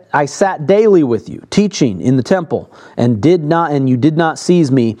sat daily with you, teaching in the temple, and you did not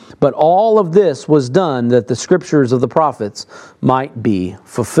seize me. But all of this was done that the scriptures of the prophets might be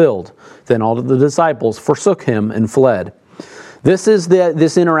fulfilled. Then all of the disciples forsook him and fled. This is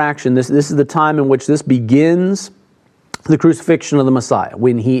this interaction. This is the time in which this begins, the crucifixion of the Messiah,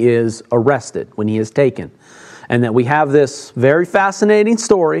 when he is arrested, when he is taken. And that we have this very fascinating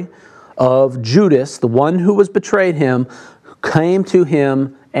story of Judas, the one who was betrayed him, came to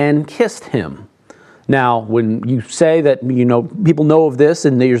him and kissed him. Now, when you say that, people know of this,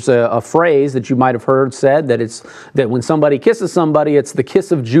 and there's a phrase that you might have heard said that when somebody kisses somebody, it's the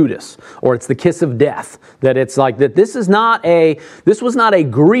kiss of Judas, or it's the kiss of death. That it's like that. This was not a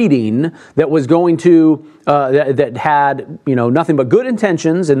greeting that was going to that had nothing but good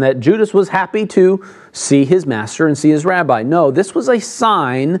intentions, and that Judas was happy to see his master and see his rabbi. No, this was a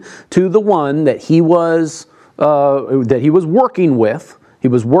sign to the one that he was working with. He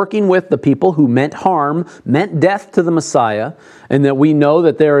was working with the people who meant harm, meant death to the Messiah, and that we know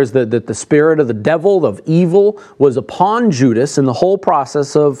that that the spirit of the devil, of evil, was upon Judas in the whole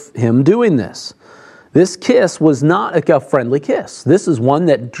process of him doing this. This kiss was not a friendly kiss. This is one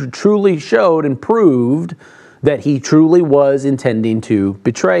that truly showed and proved that he truly was intending to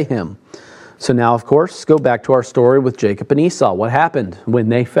betray him. So now, of course, go back to our story with Jacob and Esau. What happened when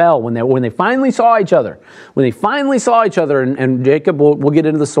they fell, when they finally saw each other? When they finally saw each other, and Jacob, we'll get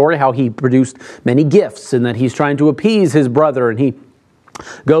into the story, how he produced many gifts, and that he's trying to appease his brother, and he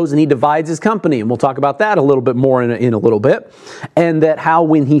goes and he divides his company, and we'll talk about that a little bit more in a little bit. And that how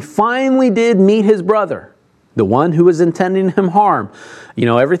when he finally did meet his brother, the one who was intending him harm,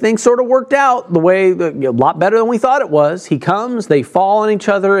 everything sort of worked out a lot better than we thought it was. He comes, they fall on each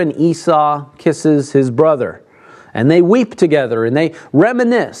other, and Esau kisses his brother. And they weep together, and they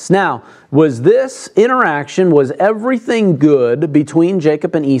reminisce. Now, was this interaction, was everything good between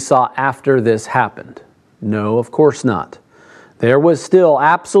Jacob and Esau after this happened? No, of course not. There was still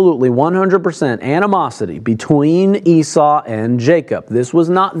absolutely 100% animosity between Esau and Jacob. This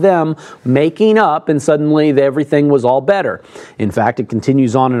was not them making up and suddenly everything was all better. In fact, it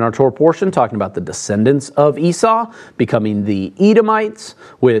continues on in our Torah portion talking about the descendants of Esau becoming the Edomites,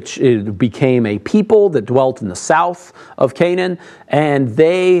 which became a people that dwelt in the south of Canaan, and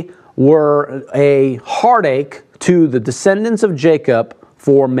they were a heartache to the descendants of Jacob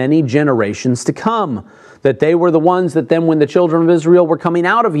for many generations to come. That they were the ones that then when the children of Israel were coming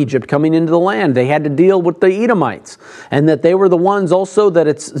out of Egypt, coming into the land, they had to deal with the Edomites. And that they were the ones also that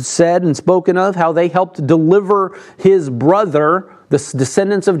it's said and spoken of, how they helped deliver his brother, the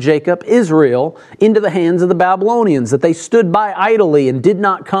descendants of Jacob, Israel, into the hands of the Babylonians. That they stood by idly and did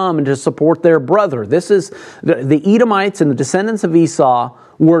not come to support their brother. This is, the Edomites and the descendants of Esau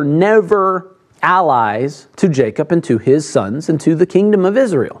were never allies to Jacob and to his sons and to the kingdom of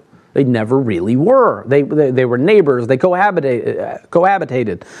Israel. They never really were. They were neighbors. They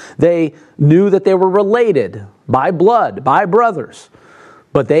cohabitated. They knew that they were related by blood, by brothers.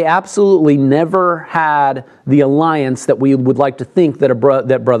 But they absolutely never had the alliance that we would like to think that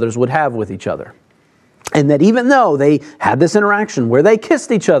that brothers would have with each other. And that even though they had this interaction where they kissed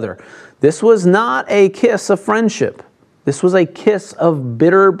each other, this was not a kiss of friendship. This was a kiss of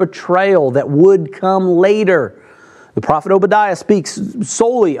bitter betrayal that would come later. The prophet Obadiah speaks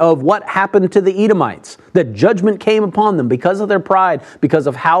solely of what happened to the Edomites, that judgment came upon them because of their pride, because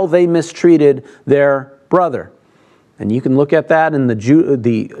of how they mistreated their brother. And you can look at that, and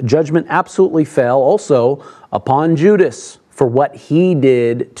the judgment absolutely fell also upon Judas for what he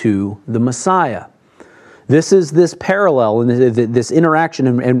did to the Messiah. This is this parallel and this interaction.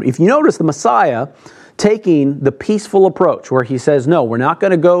 And if you notice, the Messiah taking the peaceful approach where he says, no, we're not going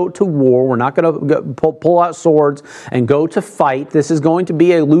to go to war. We're not going to pull out swords and go to fight. This is going to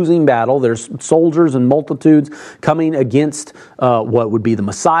be a losing battle. There's soldiers and multitudes coming against what would be the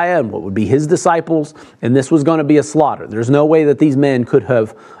Messiah and what would be his disciples. And this was going to be a slaughter. There's no way that these men could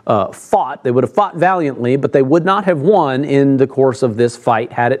have fought. They would have fought valiantly, but they would not have won in the course of this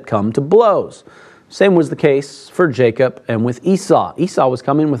fight had it come to blows. Same was the case for Jacob and with Esau. Esau was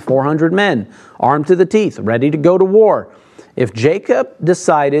coming with 400 men, armed to the teeth, ready to go to war. If Jacob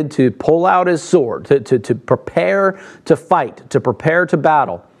decided to pull out his sword, to prepare to fight, to prepare to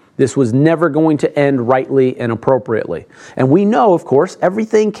battle, this was never going to end rightly and appropriately. And we know, of course,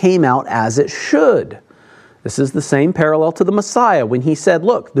 everything came out as it should. This is the same parallel to the Messiah when he said,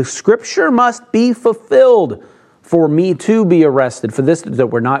 look, the scripture must be fulfilled for me to be arrested for this, that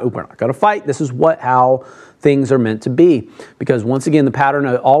we're not going to fight. This is how things are meant to be. Because once again, the pattern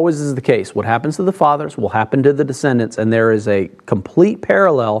always is the case. What happens to the fathers will happen to the descendants, and there is a complete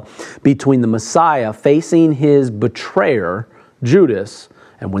parallel between the Messiah facing his betrayer, Judas,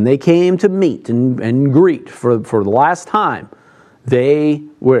 and when they came to meet and greet for the last time, there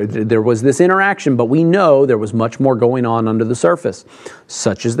was this interaction, but we know there was much more going on under the surface.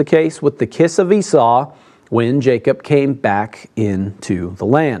 Such is the case with the kiss of Esau when Jacob came back into the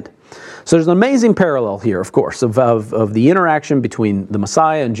land. So there's an amazing parallel here, of course, of the interaction between the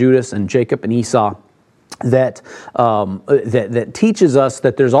Messiah and Judas and Jacob and Esau. that teaches us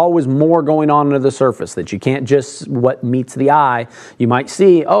that there's always more going on under the surface, that you can't just what meets the eye. You might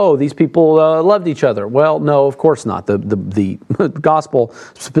see, oh, these people loved each other. Well, no, of course not. The gospel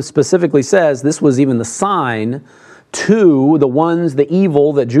specifically says this was even the sign to the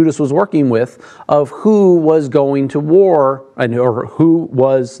evil that Judas was working with, of who was going to war, or who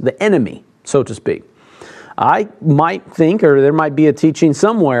was the enemy, so to speak. I might think, or there might be a teaching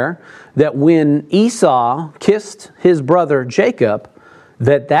somewhere, that when Esau kissed his brother Jacob,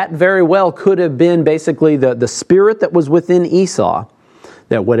 that very well could have been basically the spirit that was within Esau,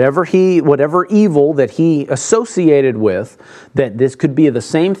 that whatever evil that he associated with, that this could be the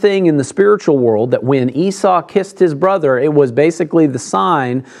same thing in the spiritual world, that when Esau kissed his brother, it was basically the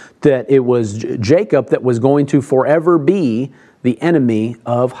sign that it was Jacob that was going to forever be the enemy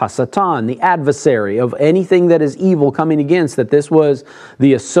of Hasatan, the adversary of anything that is evil coming against, that this was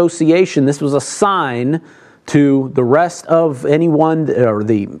the association, this was a sign to the rest of anyone, or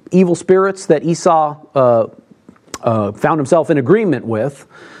the evil spirits that Esau found himself in agreement with,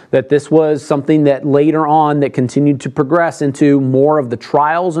 that this was something that later on that continued to progress into more of the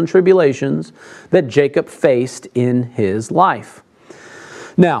trials and tribulations that Jacob faced in his life.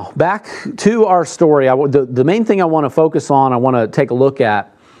 Now, back to our story. The main thing I want to focus on, I want to take a look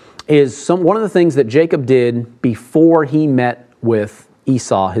at, is one of the things that Jacob did before he met with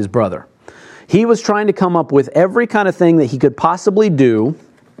Esau, his brother. He was trying to come up with every kind of thing that he could possibly do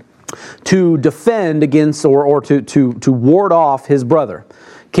to defend against or to ward off his brother.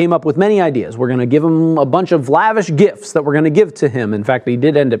 Came up with many ideas. We're going to give him a bunch of lavish gifts that we're going to give to him. In fact, he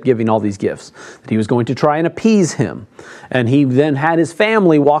did end up giving all these gifts. That he was going to try and appease him. And he then had his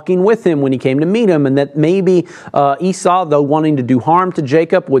family walking with him when he came to meet him. And that maybe Esau, though wanting to do harm to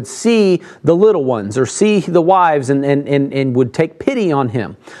Jacob, would see the little ones or see the wives and would take pity on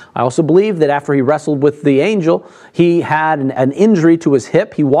him. I also believe that after he wrestled with the angel, he had an injury to his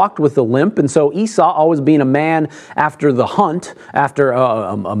hip. He walked with a limp. And so Esau, always being a man after the hunt, after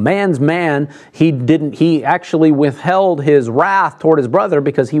a man's man, he actually withheld his wrath toward his brother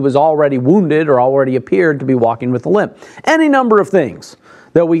because he was already wounded or already appeared to be walking with a limp. Any number of things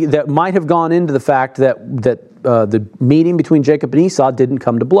that might have gone into the fact that the meeting between Jacob and Esau didn't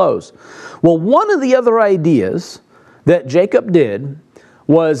come to blows. Well, one of the other ideas that Jacob did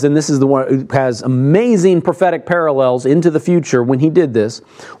was, and this is the one who has amazing prophetic parallels into the future when he did this,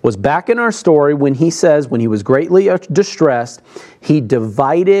 was back in our story when he says, when he was greatly distressed, he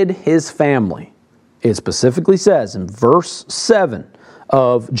divided his family. It specifically says in verse 7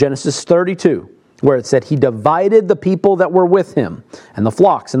 of Genesis 32, where it said he divided the people that were with him and the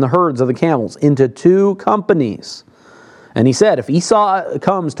flocks and the herds of the camels into two companies. And he said, if Esau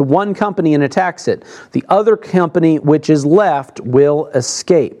comes to one company and attacks it, the other company which is left will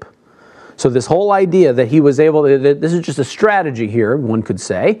escape. So this whole idea that he was able to, this is just a strategy here, one could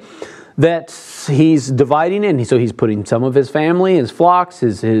say, that he's dividing in. So he's putting some of his family, his flocks,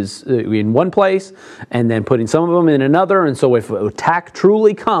 his in one place, and then putting some of them in another. And so if an attack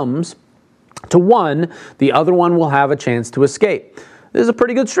truly comes to one, the other one will have a chance to escape. This is a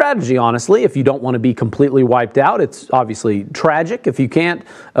pretty good strategy, honestly. If you don't want to be completely wiped out, it's obviously tragic if you can't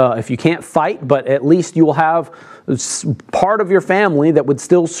fight, but at least you will have part of your family that would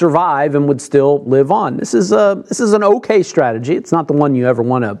still survive and would still live on. This is an okay strategy. It's not the one you ever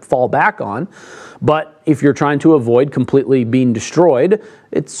want to fall back on, but if you're trying to avoid completely being destroyed,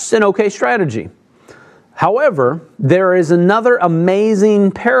 it's an okay strategy. However, there is another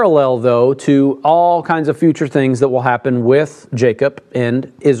amazing parallel, though, to all kinds of future things that will happen with Jacob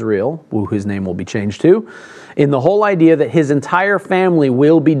and Israel, who his name will be changed to, in the whole idea that his entire family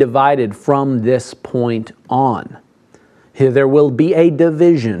will be divided from this point on. There will be a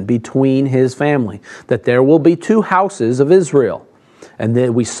division between his family, that there will be two houses of Israel. And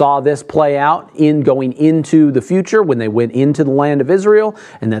then we saw this play out in going into the future when they went into the land of Israel,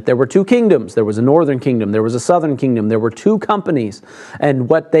 and that there were two kingdoms. There was a northern kingdom, there was a southern kingdom, there were two companies. And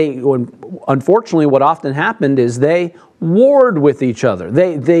unfortunately, what often happened is they warred with each other.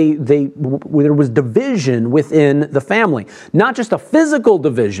 There was division within the family. Not just a physical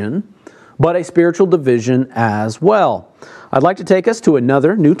division, but a spiritual division as well. I'd like to take us to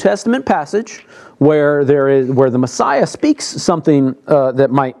another New Testament passage where the Messiah speaks something that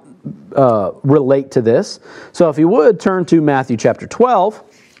might relate to this. So if you would, turn to Matthew chapter 12,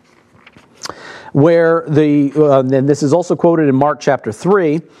 where and this is also quoted in Mark chapter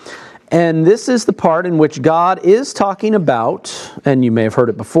 3, and this is the part in which God is talking about, and you may have heard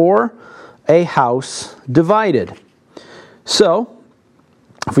it before, a house divided. So,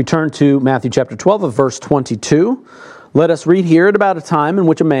 if we turn to Matthew chapter 12 of verse 22, Let us read here about a time in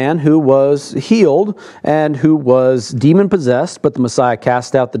which a man who was healed and who was demon-possessed, but the Messiah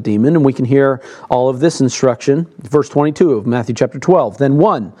cast out the demon, and we can hear all of this instruction. Verse 22 of Matthew chapter 12. Then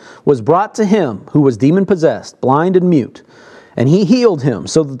one was brought to him who was demon-possessed, blind and mute, and he healed him,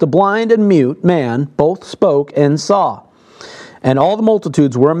 so that the blind and mute man both spoke and saw. And all the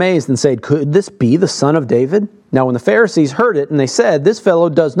multitudes were amazed and said, Could this be the Son of David? Now when the Pharisees heard it, and they said, This fellow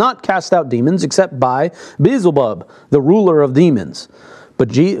does not cast out demons except by Beelzebub, the ruler of demons. But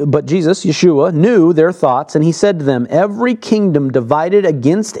Jesus, Yeshua, knew their thoughts, and he said to them, Every kingdom divided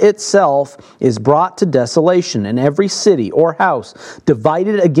against itself is brought to desolation, and every city or house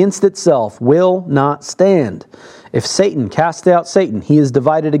divided against itself will not stand. If Satan cast out Satan, he is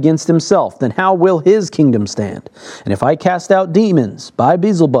divided against himself. Then how will his kingdom stand? And if I cast out demons by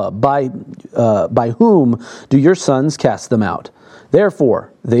Beelzebub, by whom do your sons cast them out?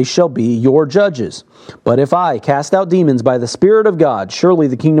 Therefore, they shall be your judges. But if I cast out demons by the Spirit of God, surely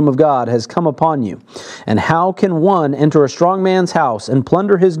the kingdom of God has come upon you. And how can one enter a strong man's house and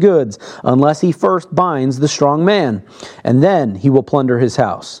plunder his goods unless he first binds the strong man? And then he will plunder his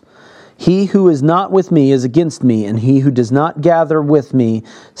house. He who is not with me is against me, and he who does not gather with me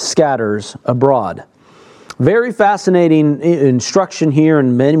scatters abroad. Very fascinating instruction here,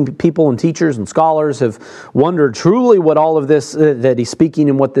 and many people and teachers and scholars have wondered truly what all of this that he's speaking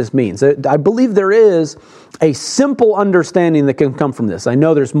and what this means. I believe there is a simple understanding that can come from this. I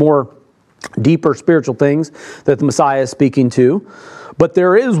know there's more deeper spiritual things that the Messiah is speaking to, but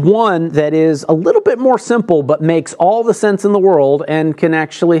there is one that is a little bit more simple but makes all the sense in the world and can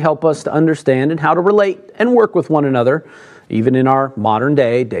actually help us to understand and how to relate and work with one another, even in our modern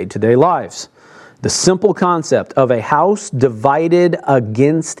day-to-day lives. The simple concept of a house divided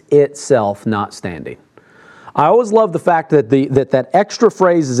against itself not standing. I always love the fact that that extra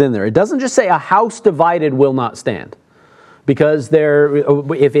phrase is in there. It doesn't just say a house divided will not stand. Because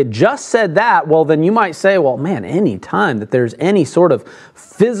if it just said that, well, then you might say, well, man, any time that there's any sort of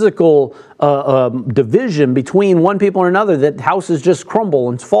physical division between one people and another, that houses just crumble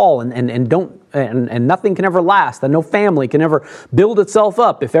and fall and nothing can ever last, and no family can ever build itself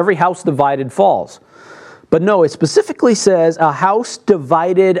up if every house divided falls. But no, it specifically says a house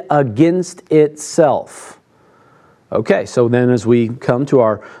divided against itself. Okay, so then as we come to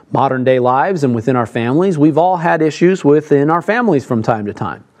our modern day lives and within our families, we've all had issues within our families from time to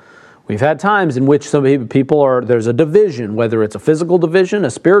time. We've had times in which some people there's a division, whether it's a physical division, a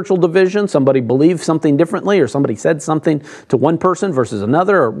spiritual division, somebody believes something differently, or somebody said something to one person versus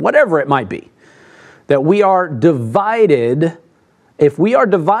another, or whatever it might be. That we are divided. If we are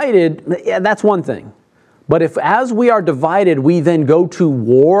divided, yeah, that's one thing. But if as we are divided, we then go to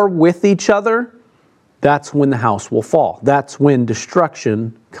war with each other, that's when the house will fall. That's when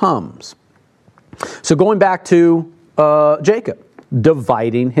destruction comes. So going back to Jacob,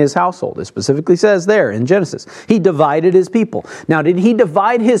 dividing his household. It specifically says there in Genesis, he divided his people. Now, did he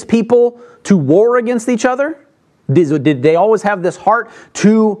divide his people to war against each other? Did they always have this heart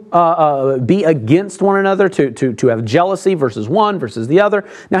to be against one another, to have jealousy versus one versus the other?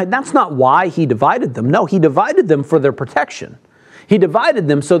 Now, that's not why he divided them. No, he divided them for their protection. He divided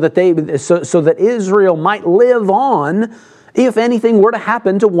them so that that Israel might live on if anything were to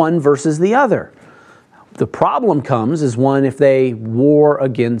happen to one versus the other. The problem comes is if they war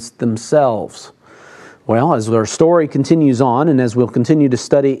against themselves. Well, as our story continues on, and as we'll continue to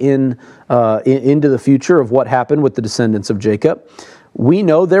study into the future of what happened with the descendants of Jacob, we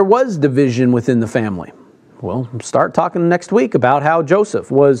know there was division within the family. We'll start talking next week about how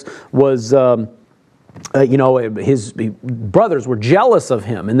Joseph was his brothers were jealous of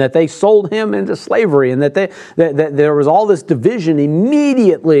him, and that they sold him into slavery, and that there was all this division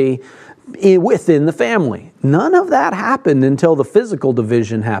immediately within the family. None of that happened until the physical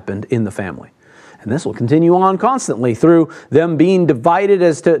division happened in the family. And this will continue on constantly through them being divided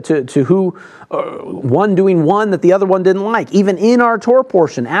as to who, one doing one that the other one didn't like. Even in our Torah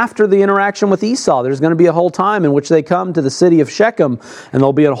portion, after the interaction with Esau, there's going to be a whole time in which they come to the city of Shechem, and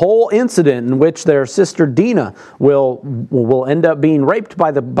there'll be a whole incident in which their sister Dinah will end up being raped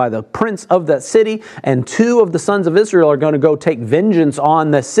by the prince of that city, and two of the sons of Israel are going to go take vengeance on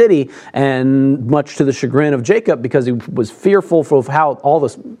the city, and much to the chagrin of Jacob, because he was fearful of how all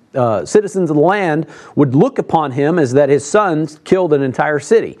the citizens of the land would look upon him as that his sons killed an entire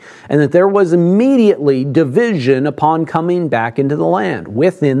city, and that there was immediately division upon coming back into the land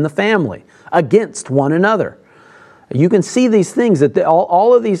within the family against one another. You can see these things, that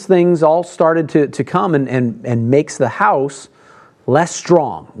all of these things all started to come and makes the house less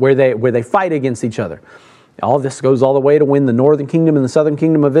strong, where they fight against each other. All this goes all the way to when the northern kingdom and the southern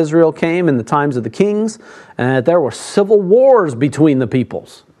kingdom of Israel came in the times of the kings, and that there were civil wars between the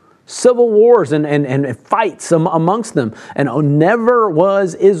peoples. Civil wars and fights amongst them. And never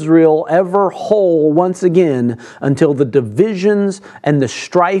was Israel ever whole once again until the divisions and the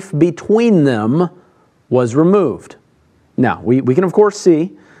strife between them was removed. Now, we can of course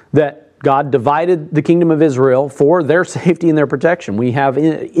see that God divided the kingdom of Israel for their safety and their protection. We have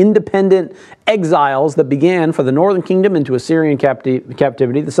independent exiles that began for the northern kingdom into Assyrian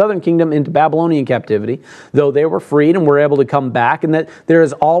captivity, the southern kingdom into Babylonian captivity, though they were freed and were able to come back, and that there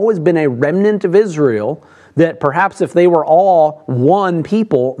has always been a remnant of Israel that perhaps if they were all one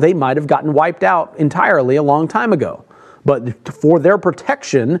people, they might have gotten wiped out entirely a long time ago. But for their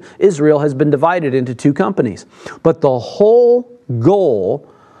protection, Israel has been divided into two companies. But the whole goal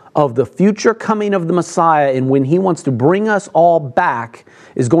of the future coming of the Messiah and when he wants to bring us all back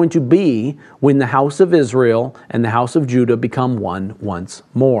is going to be when the house of Israel and the house of Judah become one once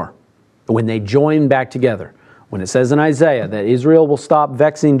more. When they join back together. When it says in Isaiah that Israel will stop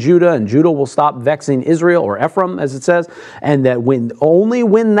vexing Judah and Judah will stop vexing Israel, or Ephraim as it says, and that only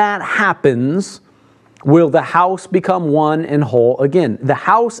when that happens will the house become one and whole again. The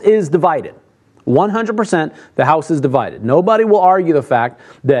house is divided. 100% the house is divided. Nobody will argue the fact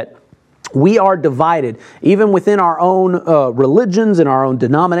that we are divided. Even within our own religions and our own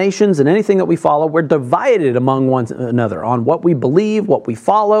denominations and anything that we follow, we're divided among one another on what we believe, what we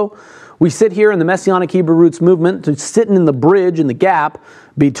follow. We sit here in the Messianic Hebrew Roots movement, sitting in the bridge, in the gap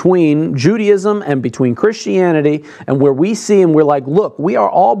between Judaism and between Christianity, and where we see and we're like, look, we are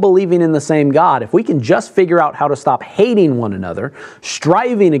all believing in the same God. If we can just figure out how to stop hating one another,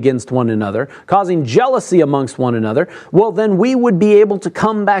 striving against one another, causing jealousy amongst one another, well, then we would be able to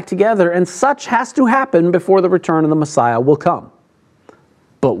come back together, and such has to happen before the return of the Messiah will come.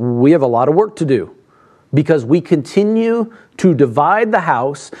 But we have a lot of work to do, because we continue to divide the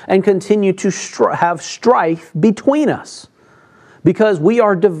house and continue to have strife between us. Because we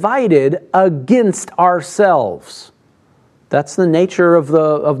are divided against ourselves. That's the nature of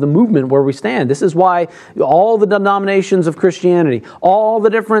the movement where we stand. This is why all the denominations of Christianity, all the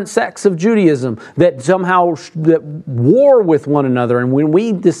different sects of Judaism that somehow that war with one another, and when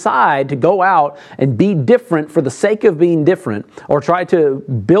we decide to go out and be different for the sake of being different, or try to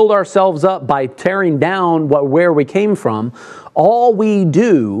build ourselves up by tearing down where we came from, all we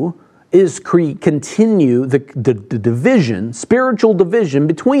do is continue the division, spiritual division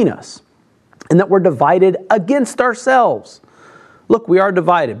between us. And that we're divided against ourselves. Look, we are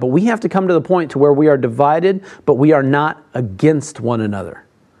divided, but we have to come to the point to where we are divided, but we are not against one another.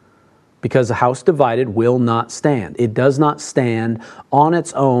 Because a house divided will not stand. It does not stand on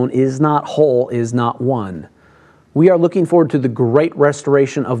its own, is not whole, is not one. We are looking forward to the great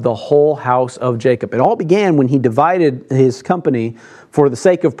restoration of the whole house of Jacob. It all began when he divided his company for the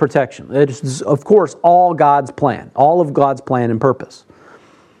sake of protection. It is, of course, all God's plan, all of God's plan and purpose.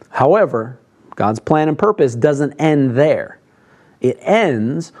 However, God's plan and purpose doesn't end there. It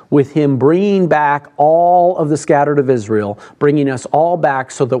ends with him bringing back all of the scattered of Israel, bringing us all back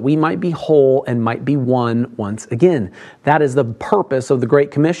so that we might be whole and might be one once again. That is the purpose of the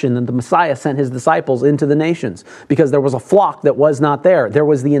Great Commission, that the Messiah sent his disciples into the nations, because there was a flock that was not there. There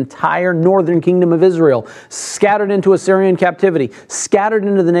was the entire northern kingdom of Israel scattered into Assyrian captivity, scattered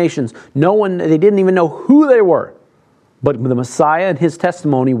into the nations. They didn't even know who they were. But the Messiah and his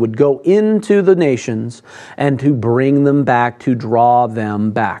testimony would go into the nations and to bring them back, to draw them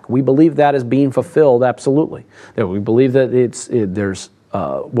back. We believe that is being fulfilled, absolutely. That we believe that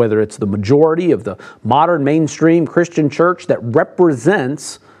whether it's the majority of the modern mainstream Christian church that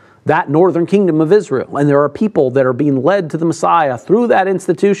represents that northern kingdom of Israel. And there are people that are being led to the Messiah through that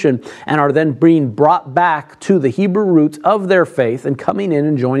institution and are then being brought back to the Hebrew roots of their faith and coming in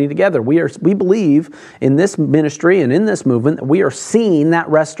and joining together. We believe in this ministry and in this movement that we are seeing that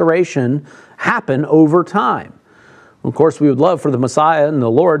restoration happen over time. Of course, we would love for the Messiah and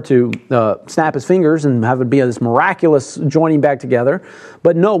the Lord to snap his fingers and have it be this miraculous joining back together.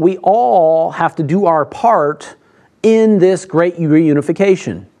 But no, we all have to do our part in this great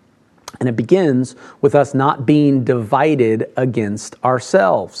reunification. And it begins with us not being divided against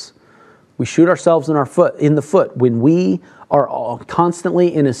ourselves. We shoot ourselves in the foot when we are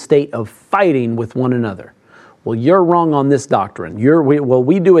constantly in a state of fighting with one another. Well, you're wrong on this doctrine.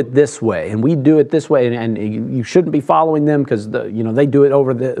 We do it this way, and we do it this way, and you shouldn't be following them because they do it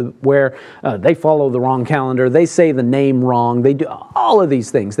over where they follow the wrong calendar. They say the name wrong. They do all of these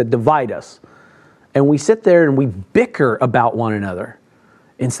things that divide us, and we sit there and we bicker about one another.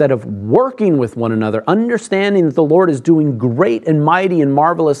 instead of working with one another, understanding that the Lord is doing great and mighty and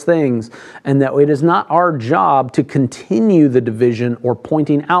marvelous things, and that it is not our job to continue the division or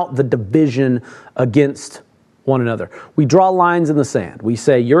pointing out the division against one another. We draw lines in the sand. We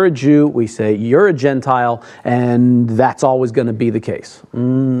say, you're a Jew, we say, you're a Gentile, and that's always going to be the case.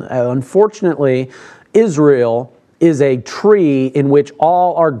 Unfortunately, Israel is a tree in which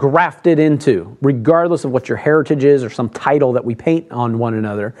all are grafted into, regardless of what your heritage is or some title that we paint on one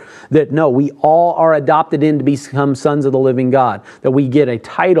another, that no, we all are adopted in to become sons of the living God, that we get a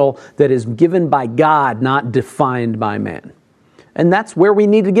title that is given by God, not defined by man. And that's where we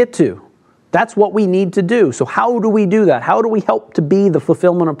need to get to. That's what we need to do. So how do we do that? How do we help to be the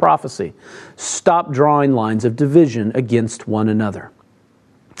fulfillment of prophecy? Stop drawing lines of division against one another.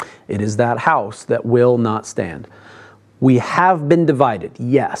 It is that house that will not stand. We have been divided,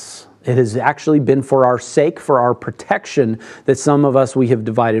 yes. It has actually been for our sake, for our protection, that some of us we have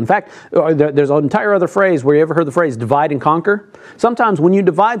divided. In fact, there's an entire other phrase where you ever heard the phrase divide and conquer? Sometimes when you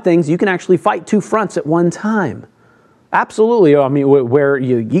divide things, you can actually fight two fronts at one time. Absolutely. I mean, where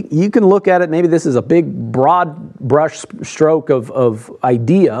you can look at it, maybe this is a big, broad brush stroke of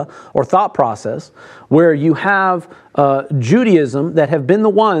idea or thought process, where you have Judaism that have been the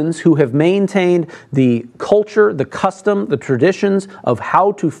ones who have maintained the culture, the custom, the traditions of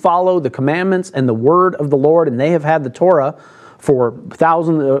how to follow the commandments and the word of the Lord, and they have had the Torah for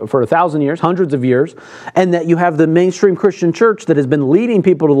 1,000 years, hundreds of years, and that you have the mainstream Christian church that has been leading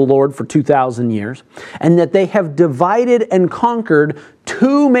people to the Lord for 2,000 years, and that they have divided and conquered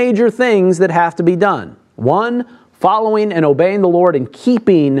two major things that have to be done. One, following and obeying the Lord and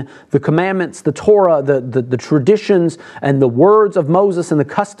keeping the commandments, the Torah, the traditions, and the words of Moses and the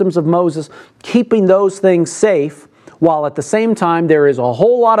customs of Moses, keeping those things safe, while at the same time there is a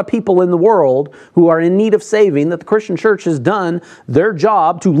whole lot of people in the world who are in need of saving, that the Christian church has done their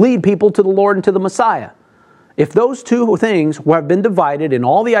job to lead people to the Lord and to the Messiah. If those two things have been divided in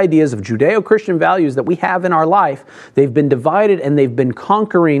all the ideas of Judeo-Christian values that we have in our life, they've been divided and they've been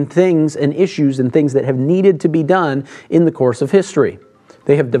conquering things and issues and things that have needed to be done in the course of history.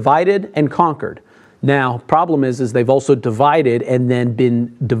 They have divided and conquered. Now, problem is they've also divided and then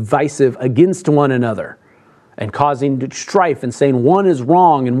been divisive against one another, and causing strife and saying one is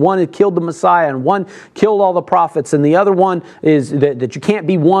wrong and one had killed the Messiah and one killed all the prophets and the other one is that you can't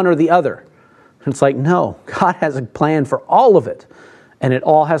be one or the other. And it's like, no, God has a plan for all of it. And it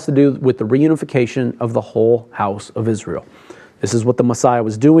all has to do with the reunification of the whole house of Israel. This is what the Messiah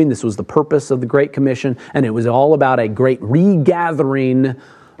was doing. This was the purpose of the Great Commission. And it was all about a great regathering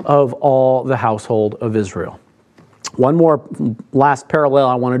of all the household of Israel. One more last parallel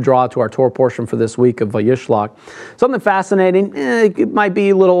I want to draw to our Torah portion for this week of VaYishlach. Something fascinating. It might be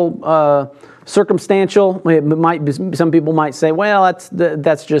a little circumstantial. It might be, some people might say, well,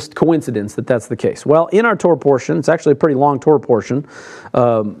 that's just coincidence that that's the case. Well, in our Torah portion, it's actually a pretty long Torah portion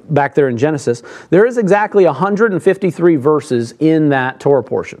back there in Genesis, there is exactly 153 verses in that Torah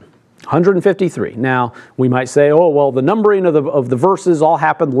portion. 153. Now, we might say, oh, well, the numbering of the verses all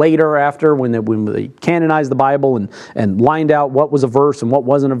happened later after when they canonized the Bible and lined out what was a verse and what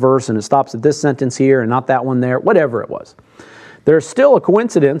wasn't a verse, and it stops at this sentence here and not that one there, whatever it was. There's still a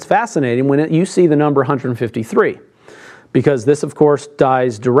coincidence, fascinating, when you see the number 153. Because this, of course,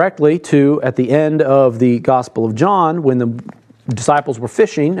 ties directly to, at the end of the Gospel of John, when the disciples were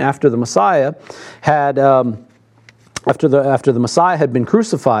fishing after the Messiah had... After the Messiah had been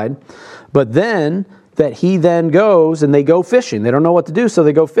crucified, but then that he then goes and they go fishing. They don't know what to do, so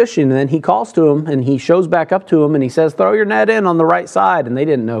they go fishing, and then he calls to them and he shows back up to them and he says, throw your net in on the right side. And they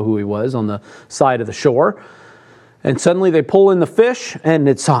didn't know who he was on the side of the shore. And suddenly they pull in the fish, and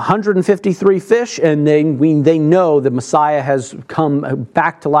it's 153 fish, and they know the Messiah has come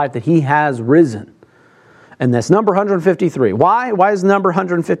back to life, that he has risen. And that's number 153. Why? Why is number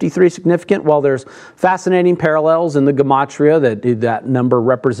 153 significant? Well, there's fascinating parallels in the gematria that number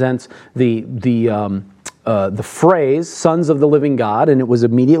represents the phrase "sons of the living God," and it was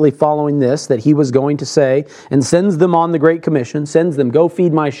immediately following this that he was going to say, and sends them on the Great Commission, sends them, go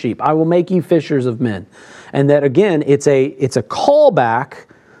feed my sheep. I will make you fishers of men. And that again, it's a callback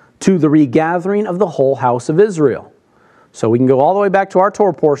to the regathering of the whole house of Israel. So we can go all the way back to our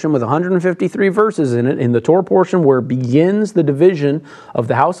Torah portion with 153 verses in it, in the Torah portion where begins the division of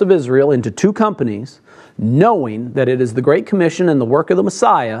the house of Israel into two companies, knowing that it is the Great Commission and the work of the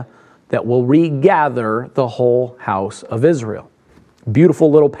Messiah that will regather the whole house of Israel.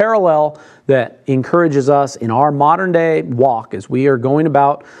 Beautiful little parallel that encourages us in our modern day walk as we are going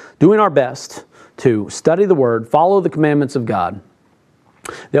about doing our best to study the Word, follow the commandments of God,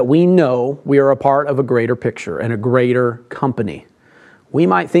 that we know we are a part of a greater picture and a greater company. We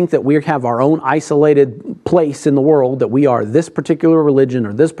might think that we have our own isolated place in the world, that we are this particular religion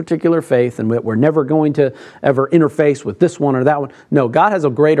or this particular faith, and that we're never going to ever interface with this one or that one. No, God has a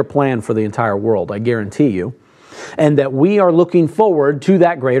greater plan for the entire world, I guarantee you. And that we are looking forward to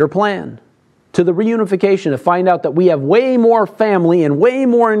that greater plan, to the reunification, to find out that we have way more family and way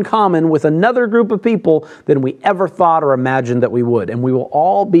more in common with another group of people than we ever thought or imagined that we would. And we will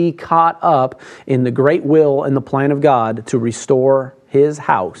all be caught up in the great will and the plan of God to restore His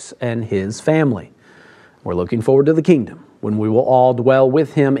house and His family. We're looking forward to the kingdom, when we will all dwell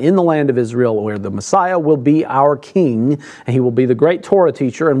with Him in the land of Israel, where the Messiah will be our King, and He will be the great Torah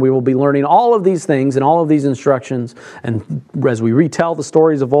teacher, and we will be learning all of these things and all of these instructions, and as we retell the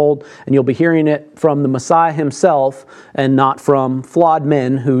stories of old, and you'll be hearing it from the Messiah Himself, and not from flawed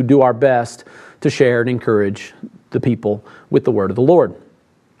men who do our best to share and encourage the people with the word of the Lord.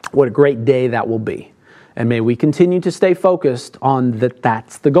 What a great day that will be. And may we continue to stay focused on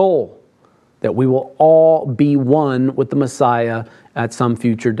that's the goal, that we will all be one with the Messiah at some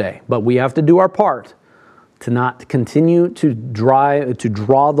future day. But we have to do our part to not continue to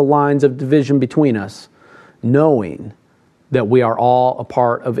draw the lines of division between us, knowing that we are all a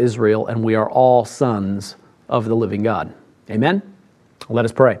part of Israel and we are all sons of the living God. Amen? Let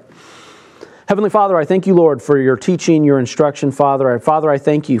us pray. Heavenly Father, I thank you, Lord, for your teaching, your instruction, Father. Father, I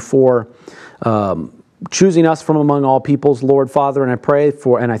thank you for choosing us from among all peoples, Lord, Father, and I pray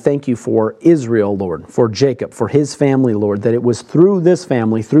for, and I thank you for Israel, Lord, for Jacob, for his family, Lord, that it was through this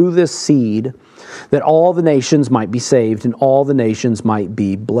family, through this seed, that all the nations might be saved and all the nations might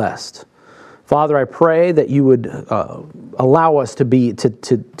be blessed. Father, I pray that you would allow us to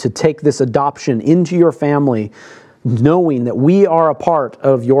take this adoption into your family, knowing that we are a part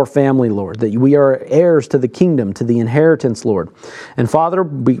of your family, Lord, that we are heirs to the kingdom, to the inheritance, Lord. And Father,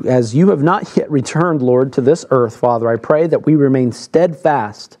 as you have not yet returned, Lord, to this earth, Father, I pray that we remain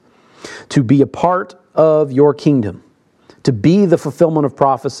steadfast to be a part of your kingdom, to be the fulfillment of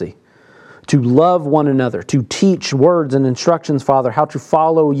prophecy, to love one another, to teach words and instructions, Father, how to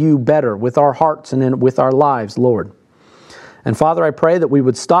follow you better with our hearts and with our lives, Lord. And Father, I pray that we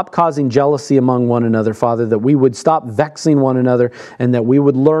would stop causing jealousy among one another, Father, that we would stop vexing one another, and that we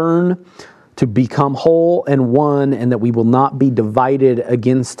would learn to become whole and one, and that we will not be divided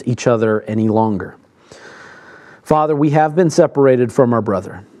against each other any longer. Father, we have been separated from our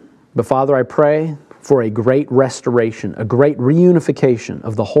brethren, but Father, I pray for a great restoration, a great reunification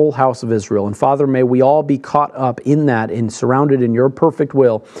of the whole house of Israel. And Father, may we all be caught up in that and surrounded in your perfect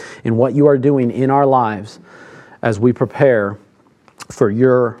will in what you are doing in our lives as we prepare for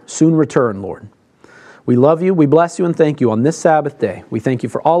your soon return, Lord. We love you, we bless you, and thank you on this Sabbath day. We thank you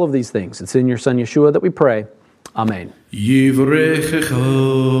for all of these things. It's in your Son Yeshua that we pray. Amen. Yivrechecha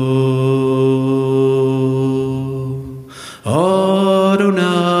Adonai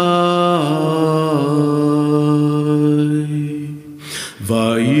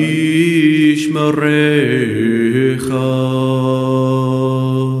Vayishmerecha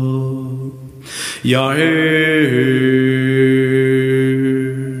Yair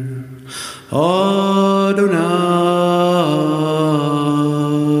Adonai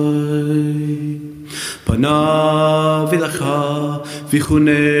Panav Elecha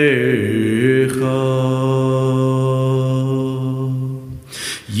V'chunecha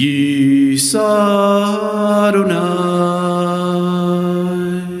Yisa Adonai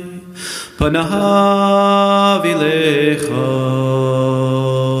Panav Elecha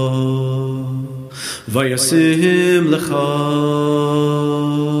Vayasim lecha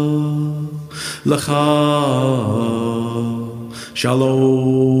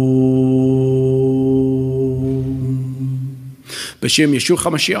shalom. B'shem Yeshua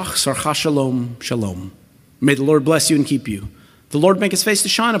HaMashiach sarcha shalom, shalom. May the Lord bless you and keep you. The Lord make his face to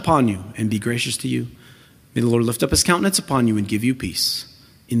shine upon you and be gracious to you. May the Lord lift up his countenance upon you and give you peace.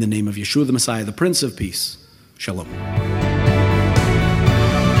 In the name of Yeshua the Messiah, the Prince of Peace. Shalom.